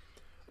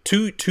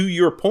 to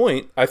your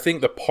point, I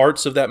think the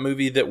parts of that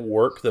movie that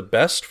work the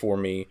best for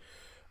me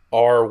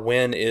are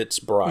when it's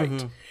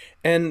bright.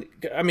 And,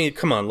 I mean,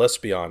 come on, let's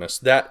be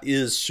honest. That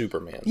is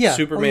Superman.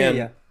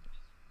 Superman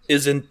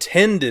is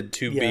intended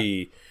to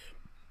be,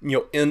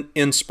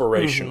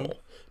 inspirational,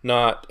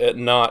 not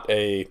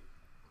a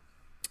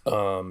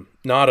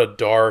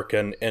dark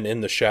and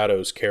in the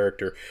shadows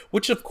character.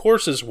 Which, of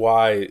course, is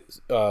why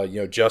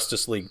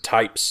Justice League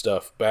type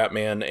stuff,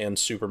 Batman and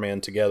Superman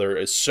together,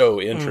 is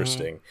so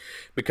interesting,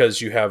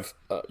 because you have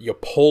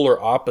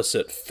polar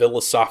opposite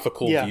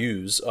philosophical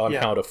views on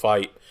how to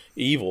fight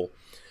evil.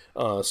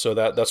 So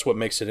that's what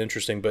makes it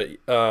interesting. But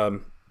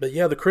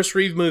yeah, the Chris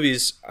Reeve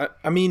movies,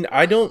 I mean,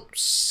 I don't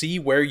see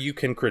where you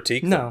can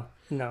critique them.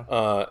 No.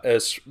 Well,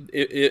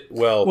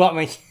 I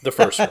mean, the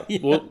first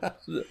one.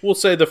 We'll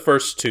say the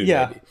first two,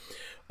 maybe.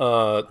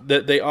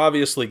 That they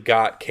obviously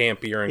got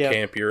campier and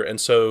campier, and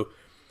so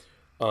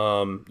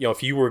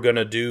if you were going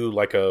to do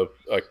like a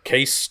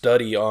case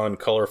study on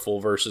colorful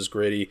versus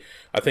gritty,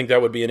 I think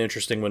that would be an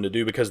interesting one to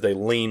do, because they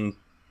lean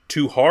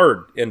too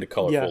hard into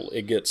colorful.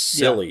 It gets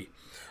silly.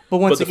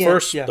 But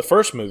the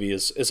first movie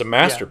is a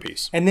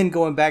masterpiece. And then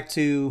going back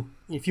to,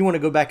 if you want to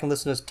go back and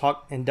listen to us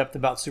talk in depth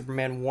about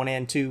Superman 1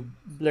 and 2,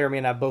 Laramie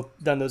and I have both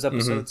done those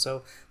episodes,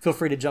 so feel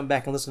free to jump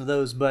back and listen to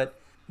those. But,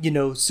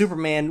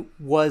 Superman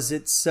was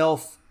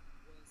itself,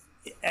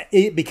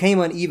 it became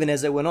uneven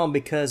as it went on,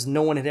 because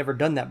no one had ever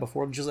done that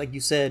before. Just like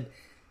you said,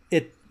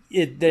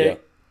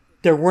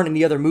 there weren't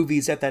any other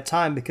movies at that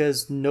time,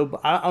 because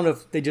I don't know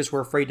if they just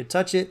were afraid to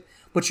touch it,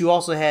 but you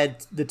also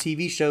had the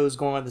TV shows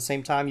going on at the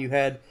same time. You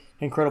had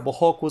Incredible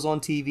Hulk was on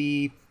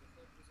TV.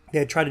 They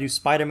had tried to do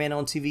Spider-Man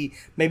on TV.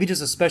 Maybe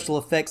just a special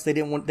effects. They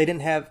didn't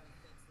have.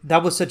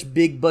 That was such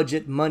big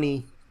budget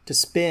money to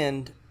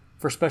spend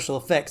for special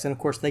effects, and of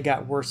course they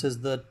got worse as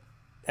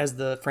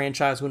the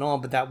franchise went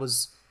on. But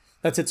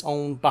that's its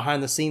own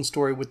behind the scenes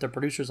story with the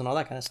producers and all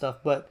that kind of stuff.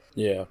 But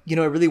Yeah. you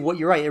know,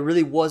 you're right. It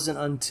really wasn't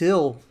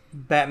until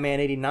Batman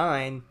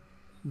 '89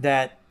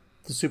 that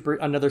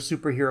another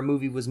superhero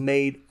movie was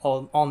made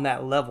on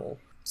that level.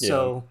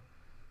 So,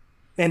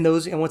 and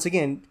once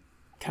again,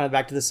 kind of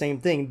back to the same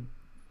thing.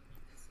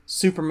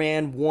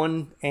 Superman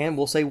 1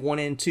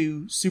 and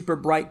 2, super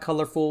bright,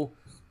 colorful,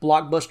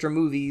 blockbuster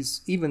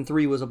movies. Even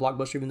 3 was a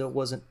blockbuster, even though it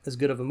wasn't as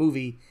good of a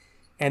movie.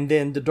 And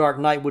then The Dark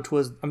Knight, which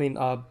was,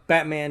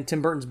 Batman,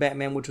 Tim Burton's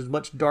Batman, which was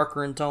much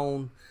darker in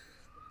tone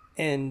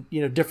and,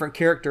 you know, different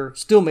character,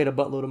 still made a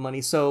buttload of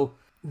money. So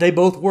they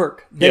both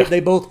work.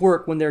 They both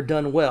work when they're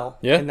done well.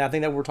 Yeah. And I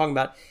think that we're talking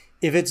about.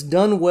 If it's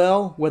done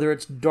well, whether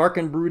it's dark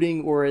and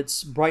brooding or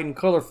it's bright and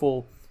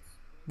colorful,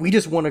 we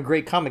just want a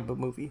great comic book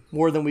movie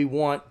more than we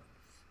want.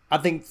 I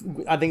think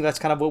that's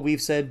kind of what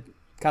we've said,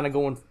 kind of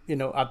going, you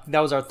know, that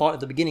was our thought at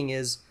the beginning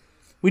is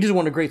we just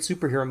want a great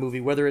superhero movie,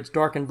 whether it's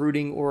dark and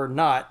brooding or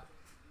not.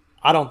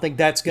 I don't think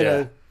that's going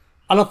to,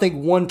 I don't think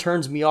one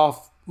turns me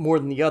off more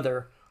than the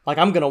other. Like,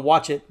 I'm going to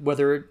watch it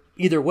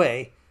either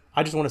way.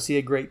 I just want to see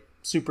a great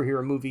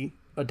superhero movie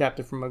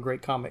adapted from a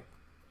great comic.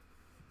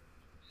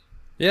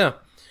 Yeah.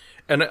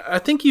 And I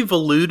think you've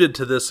alluded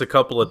to this a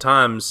couple of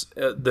times,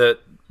 that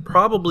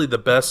probably the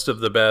best of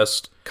the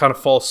best kind of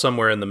falls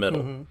somewhere in the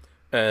middle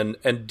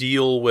and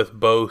deal with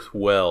both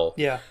well.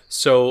 Yeah.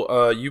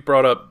 So you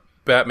brought up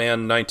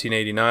Batman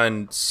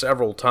 1989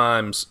 several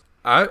times.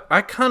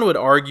 I kind of would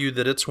argue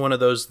that it's one of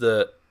those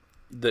that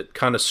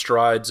kind of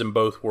strides in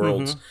both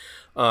worlds.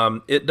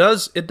 It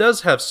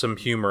does have some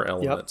humor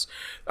elements.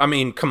 Yep. I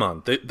mean, come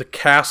on, the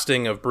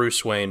casting of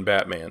Bruce Wayne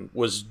Batman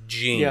was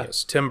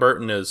genius. Yeah. Tim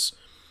Burton is,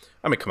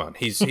 I mean, come on,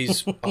 he's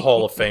a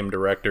Hall of Fame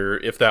director,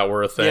 if that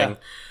were a thing.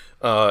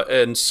 Yeah.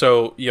 And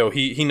so, you know,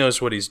 he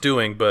knows what he's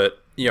doing, but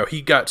you know,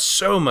 he got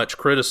so much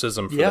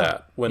criticism for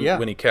that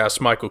when he cast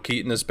Michael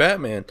Keaton as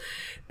Batman,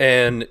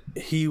 and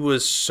he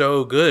was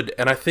so good.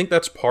 And I think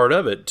that's part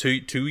of it.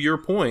 To your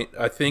point,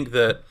 I think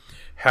that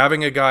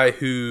having a guy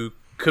who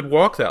could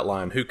walk that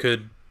line, who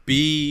could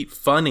be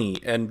funny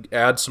and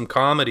add some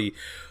comedy,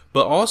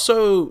 but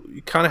also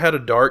kind of had a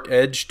dark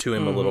edge to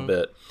him a little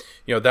bit,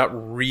 you know, that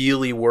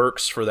really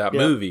works for that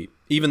movie.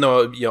 Even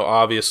though, you know,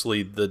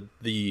 obviously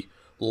the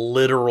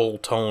literal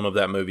tone of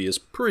that movie is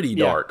pretty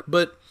dark,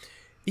 but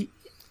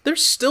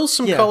there's still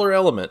some color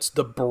elements.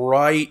 The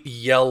bright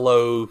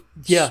yellow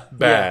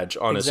badge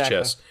on his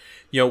chest.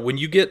 You know, when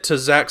you get to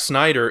Zack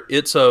Snyder,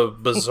 it's a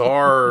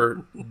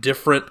bizarre,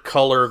 different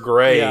color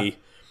gray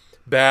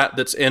bat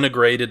that's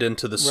integrated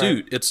into the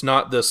suit. It's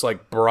not this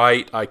like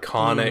bright,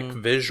 iconic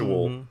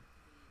visual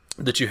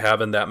that you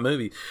have in that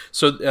movie.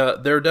 So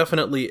they're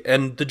definitely,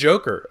 and the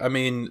Joker. I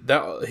mean,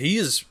 that he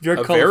is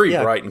very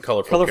bright and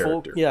colorful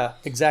character. Yeah,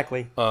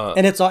 exactly.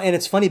 And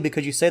it's funny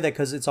because you say that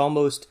because it's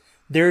almost.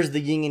 There's the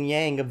yin and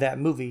yang of that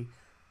movie.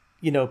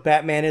 You know,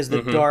 Batman is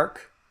the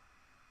dark.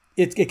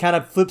 It kind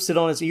of flips it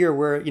on its ear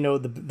where, you know,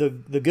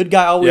 the good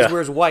guy always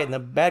wears white and the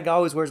bad guy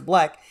always wears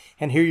black.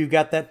 And here you've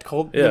got that,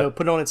 you know,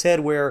 put on its head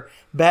where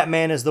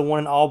Batman is the one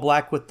in all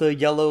black with the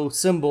yellow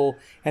symbol.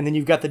 And then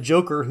you've got the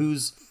Joker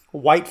who's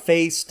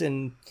white-faced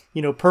and,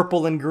 you know,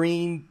 purple and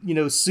green, you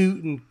know,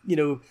 suit and, you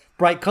know,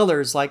 bright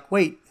colors. Like,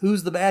 wait,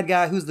 who's the bad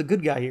guy? Who's the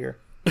good guy here?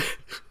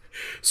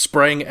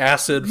 Spraying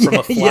acid from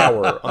a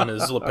flower on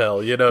his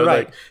lapel, you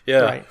know,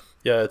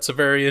 it's a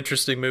very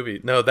interesting movie.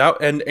 No,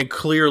 that and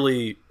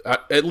clearly,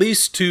 at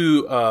least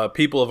to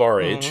people of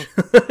our age,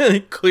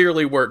 it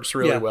clearly works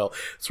really well.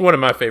 It's one of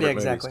my favorite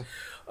movies.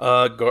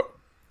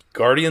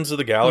 Guardians of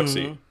the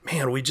Galaxy,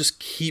 man, we just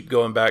keep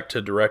going back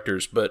to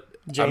directors, but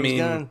James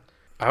Gunn.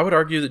 I would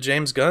argue that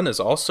James Gunn is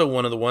also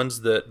one of the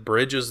ones that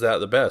bridges that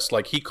the best.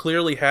 Like, he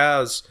clearly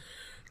has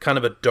kind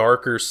of a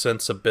darker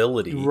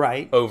sensibility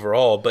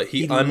overall, but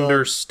he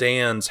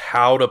understands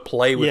how to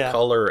play with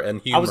color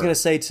and humor. I was going to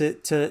say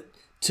to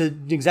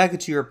exactly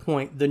to your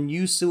point, the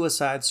new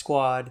Suicide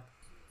Squad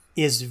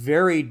is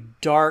very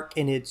dark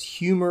in its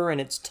humor and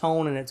its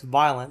tone and its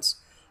violence,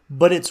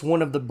 but it's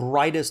one of the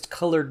brightest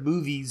colored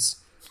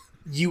movies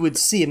you would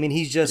see. I mean,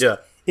 he's just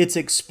it's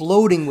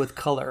exploding with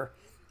color.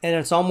 And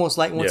it's almost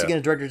like once again,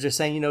 the directors are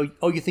saying, you know,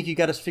 oh, you think you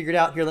got us figured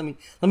out? Here, let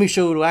me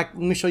show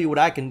you what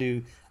I can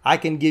do. I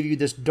can give you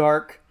this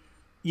dark,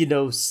 you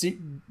know,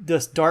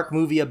 this dark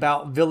movie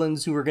about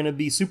villains who are going to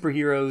be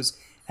superheroes,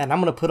 and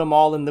I'm going to put them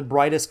all in the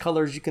brightest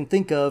colors you can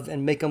think of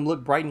and make them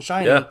look bright and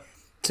shiny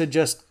to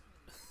just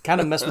kind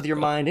of mess with your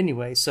mind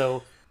anyway.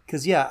 So,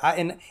 because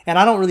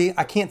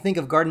I can't think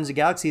of Guardians of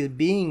the Galaxy as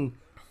being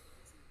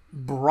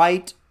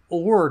bright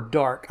or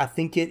dark. I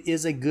think it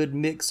is a good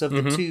mix of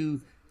the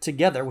two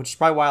together, which is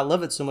probably why I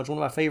love it so much. One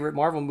of my favorite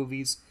Marvel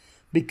movies,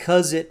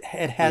 because it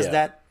has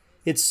that.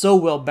 It's so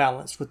well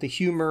balanced with the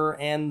humor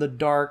and the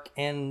dark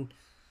and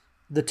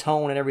the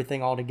tone and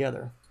everything all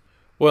together.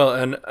 Well,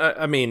 and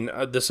I mean,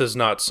 this is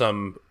not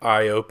some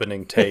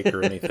eye-opening take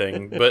or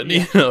anything, but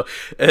you know,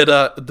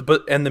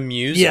 and the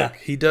music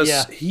he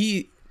does,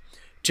 he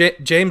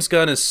James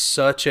Gunn is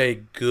such a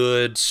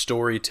good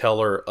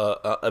storyteller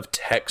of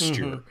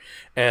texture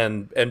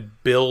and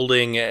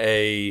building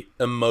a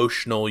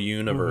emotional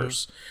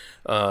universe.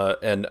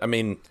 And I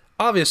mean,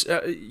 obvious,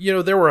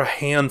 there were a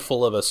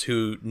handful of us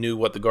who knew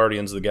what the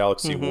Guardians of the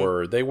Galaxy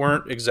were. They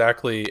weren't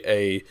exactly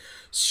a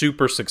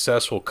super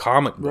successful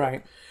comic book.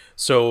 Right.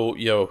 So,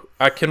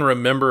 I can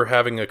remember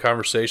having a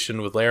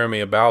conversation with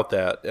Laramie about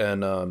that,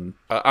 and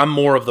I'm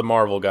more of the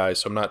Marvel guy,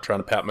 so I'm not trying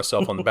to pat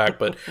myself on the back,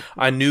 but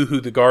I knew who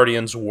the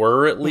Guardians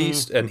were at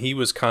least, and he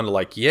was kind of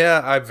like,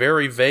 yeah, I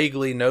very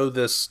vaguely know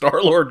this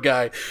Star-Lord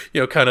guy,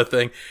 kind of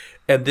thing.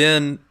 And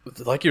then,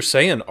 like you're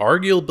saying,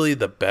 arguably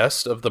the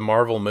best of the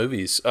Marvel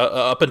movies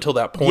up until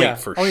that point,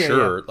 for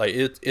sure. Yeah. Like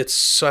it's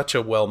such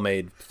a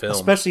well-made film,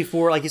 especially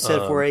for, like you said,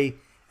 for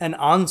an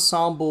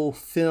ensemble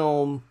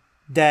film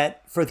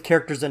that for the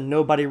characters that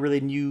nobody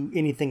really knew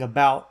anything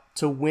about,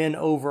 to win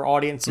over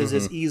audiences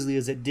as easily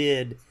as it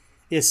did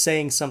is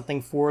saying something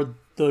for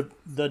the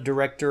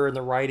director and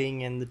the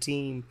writing and the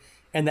team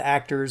and the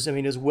actors. I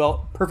mean, it was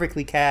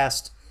perfectly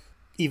cast,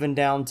 even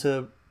down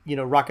to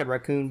Rocket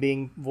Raccoon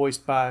being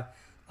voiced by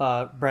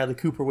Bradley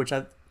Cooper, which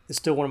is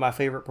still one of my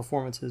favorite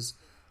performances.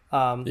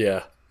 That's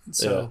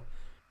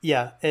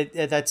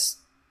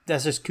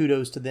just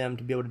kudos to them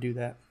to be able to do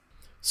that.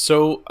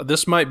 So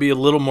this might be a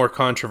little more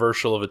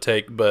controversial of a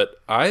take, but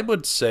I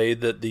would say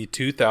that the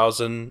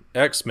 2000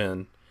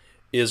 X-Men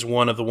is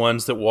one of the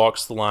ones that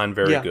walks the line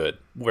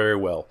very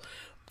well.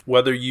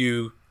 Whether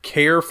you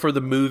care for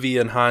the movie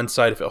in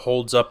hindsight, if it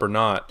holds up or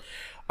not,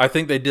 I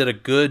think they did a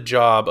good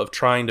job of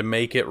trying to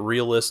make it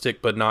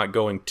realistic but not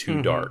going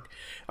too dark.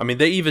 I mean,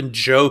 they even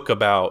joke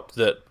about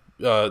that.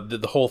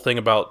 The whole thing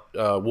about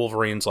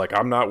Wolverine's like,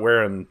 I'm not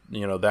wearing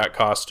that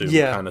costume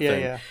kind of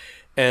thing. Yeah.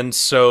 And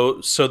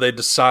so they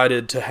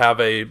decided to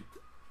have a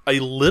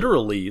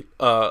literally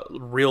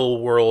real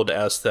world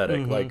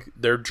aesthetic. Like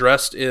they're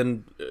dressed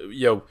in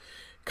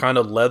kind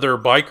of leather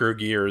biker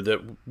gear that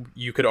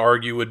you could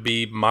argue would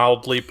be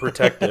mildly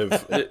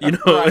protective,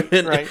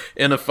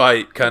 in a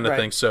fight kind of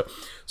thing.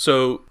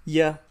 So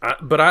yeah.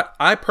 But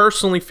I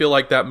personally feel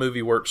like that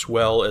movie works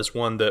well as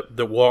one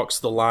that walks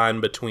the line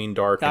between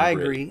dark and I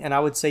gritty. agree, and I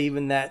would say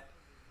even that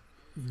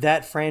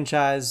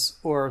franchise,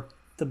 or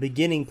the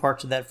beginning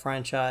parts of that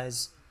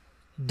franchise,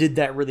 did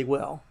that really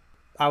well.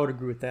 I would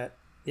agree with that.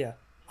 Yeah.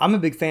 I'm a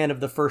big fan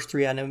of the first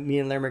three. I know me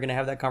and Liam are going to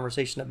have that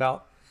conversation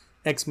about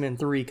X-Men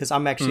 3 because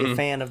I'm actually a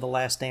fan of The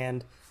Last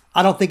Stand.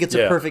 I don't think it's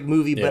a perfect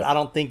movie, but I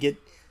don't think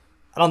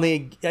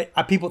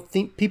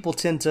people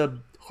tend to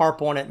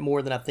harp on it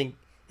more than I think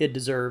it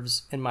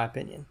deserves, in my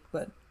opinion.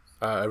 But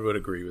I would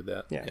agree with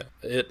that. Yeah.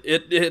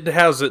 It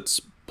has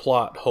its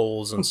plot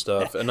holes and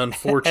stuff, and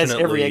unfortunately,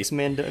 as every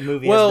X-Men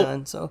movie has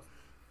done. So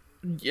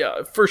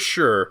yeah, for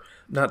sure.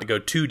 Not to go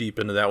too deep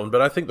into that one,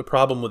 but I think the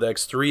problem with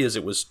X3 is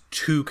it was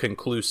too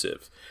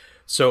conclusive.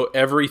 So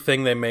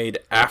everything they made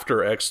after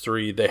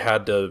X3, they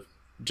had to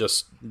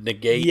just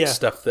negate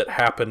stuff that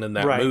happened in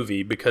that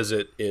movie because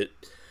it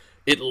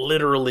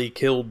literally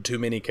killed too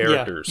many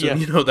characters and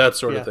that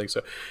sort of thing.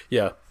 So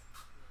yeah,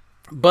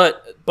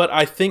 but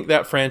I think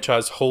that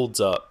franchise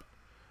holds up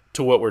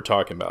to what we're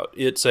talking about.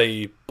 It's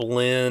a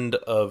blend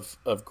of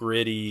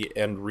gritty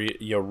and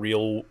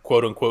real,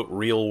 quote unquote,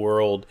 real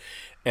world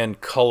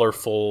and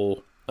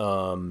colorful,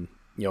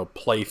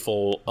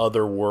 playful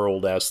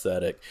otherworld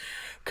aesthetic.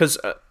 Because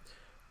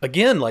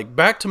again, like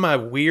back to my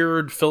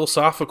weird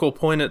philosophical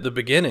point at the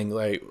beginning,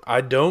 like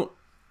I don't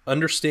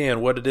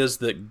understand what it is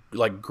that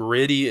like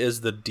gritty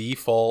is the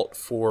default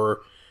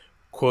for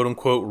quote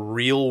unquote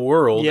real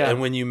world,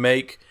 and when you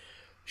make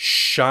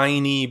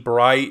shiny,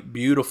 bright,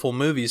 beautiful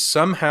movies,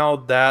 somehow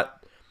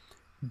that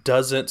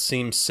doesn't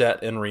seem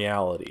set in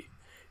reality.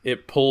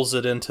 It pulls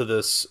it into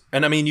this,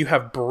 and I mean, you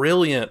have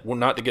brilliant, well,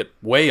 not to get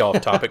way off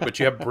topic, but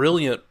you have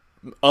brilliant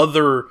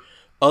other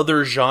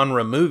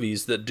genre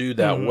movies that do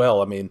that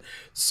well. I mean,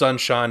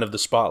 Sunshine of the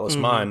Spotless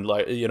Mind,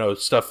 like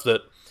stuff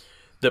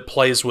that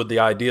plays with the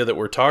idea that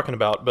we're talking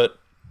about. But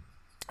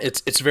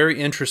it's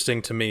very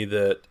interesting to me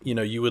that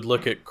you would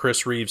look at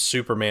Chris Reeves'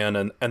 Superman,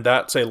 and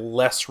that's a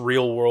less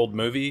real world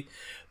movie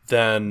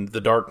than the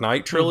Dark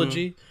Knight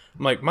trilogy.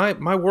 I'm like,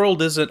 my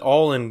world isn't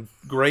all in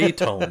gray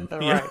tone,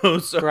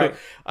 So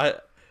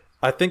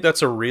I think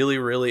that's a really,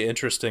 really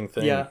interesting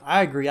thing. Yeah,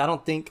 I agree. I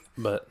don't think,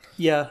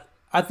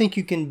 I think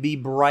you can be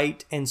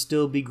bright and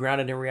still be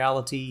grounded in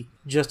reality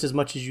just as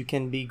much as you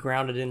can be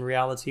grounded in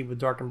reality with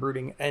Dark and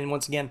Brooding. And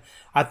once again,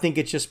 I think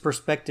it's just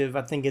perspective.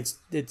 I think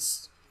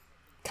it's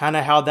kind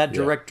of how that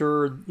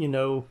director,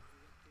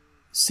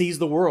 sees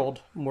the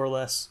world, more or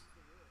less.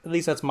 At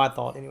least that's my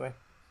thought, anyway.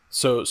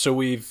 So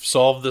we've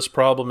solved this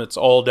problem. It's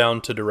all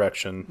down to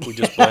direction. We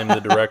just blame the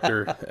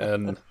director,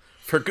 and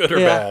for good or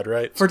bad,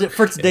 right? For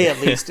today,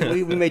 at least.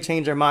 we may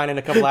change our mind in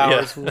a couple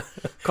hours. We'll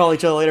call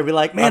each other later and be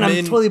like, man,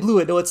 I totally blew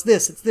it. No, it's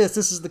this. This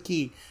is the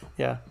key.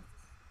 Yeah.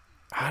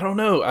 I don't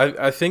know.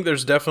 I think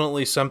there's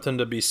definitely something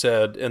to be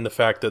said in the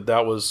fact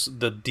that was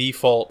the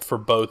default for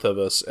both of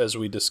us as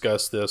we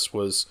discussed this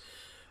was,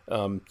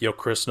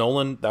 Chris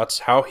Nolan, that's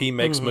how he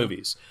makes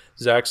movies.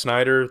 Zack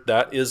Snyder,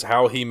 that is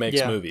how he makes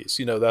Yeah. movies,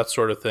 you know, that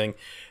sort of thing.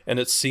 And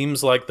it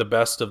seems like the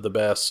best of the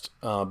best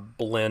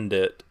blend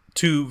it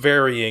to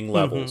varying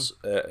levels,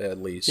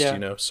 at least, Yeah. you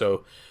know.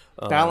 So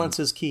Balance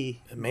is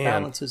key. man.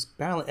 Balance is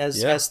balance.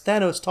 As Yeah.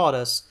 Thanos taught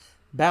us,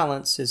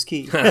 balance is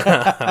key.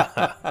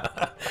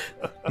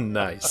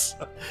 Nice.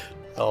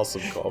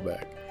 Awesome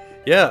callback.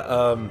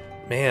 Yeah,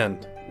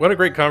 man, what a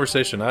great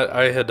conversation.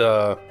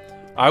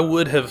 I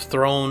would have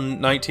thrown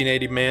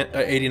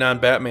 1989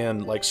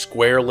 Batman like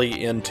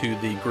squarely into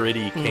the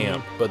gritty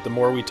camp, but the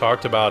more we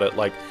talked about it,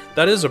 like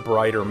that is a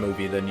brighter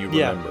movie than you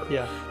remember.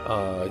 Yeah.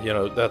 You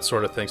know, that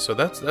sort of thing. So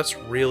that's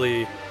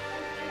really,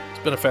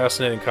 it's been a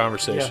fascinating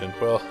conversation.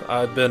 Yeah. Well,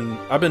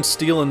 I've been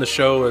stealing the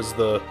show as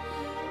the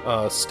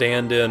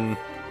stand-in.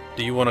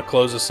 Do you want to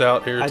close us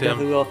out here, I Tim?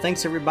 definitely will.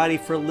 Thanks everybody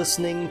for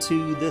listening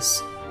to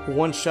this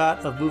one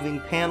shot of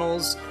Moving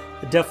Panels.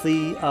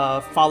 Definitely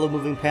follow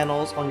Moving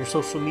Panels on your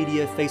social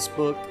media,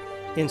 Facebook,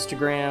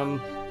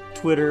 Instagram,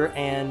 Twitter,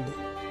 and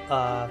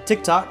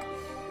TikTok.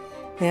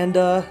 And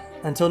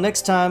until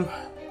next time,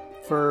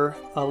 for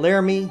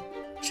Laramie,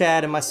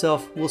 Chad, and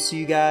myself, we'll see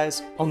you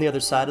guys on the other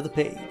side of the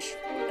page.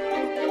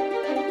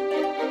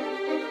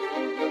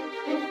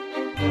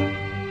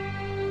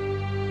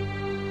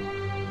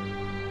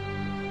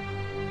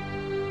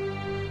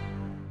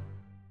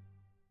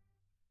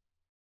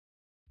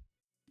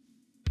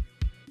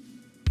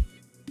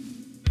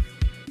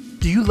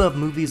 Do you love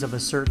movies of a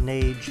certain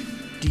age?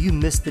 Do you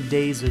miss the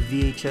days of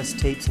VHS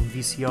tapes and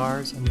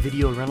VCRs and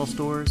video rental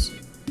stores?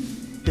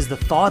 Is the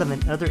thought of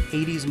another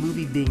 80s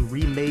movie being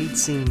remade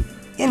seem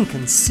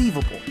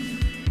inconceivable?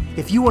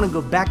 If you want to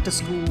go back to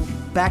school,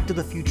 back to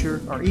the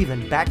future, or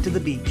even back to the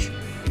beach,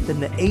 then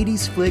the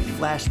 80s Flick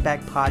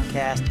Flashback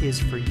Podcast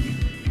is for you.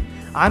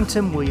 I'm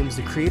Tim Williams,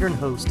 the creator and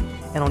host,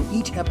 and on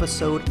each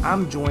episode,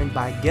 I'm joined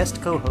by a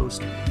guest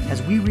co-host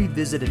as we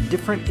revisit a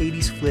different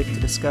 80s flick to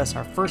discuss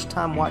our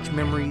first-time watch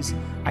memories,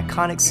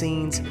 iconic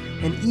scenes,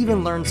 and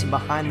even learn some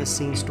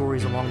behind-the-scenes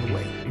stories along the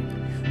way.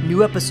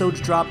 New episodes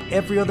drop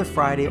every other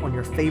Friday on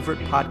your favorite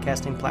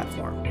podcasting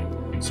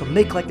platform. So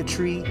make like a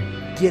tree,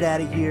 get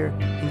out of here,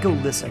 and go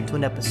listen to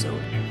an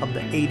episode of the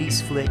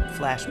 80s Flick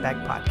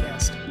Flashback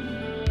Podcast.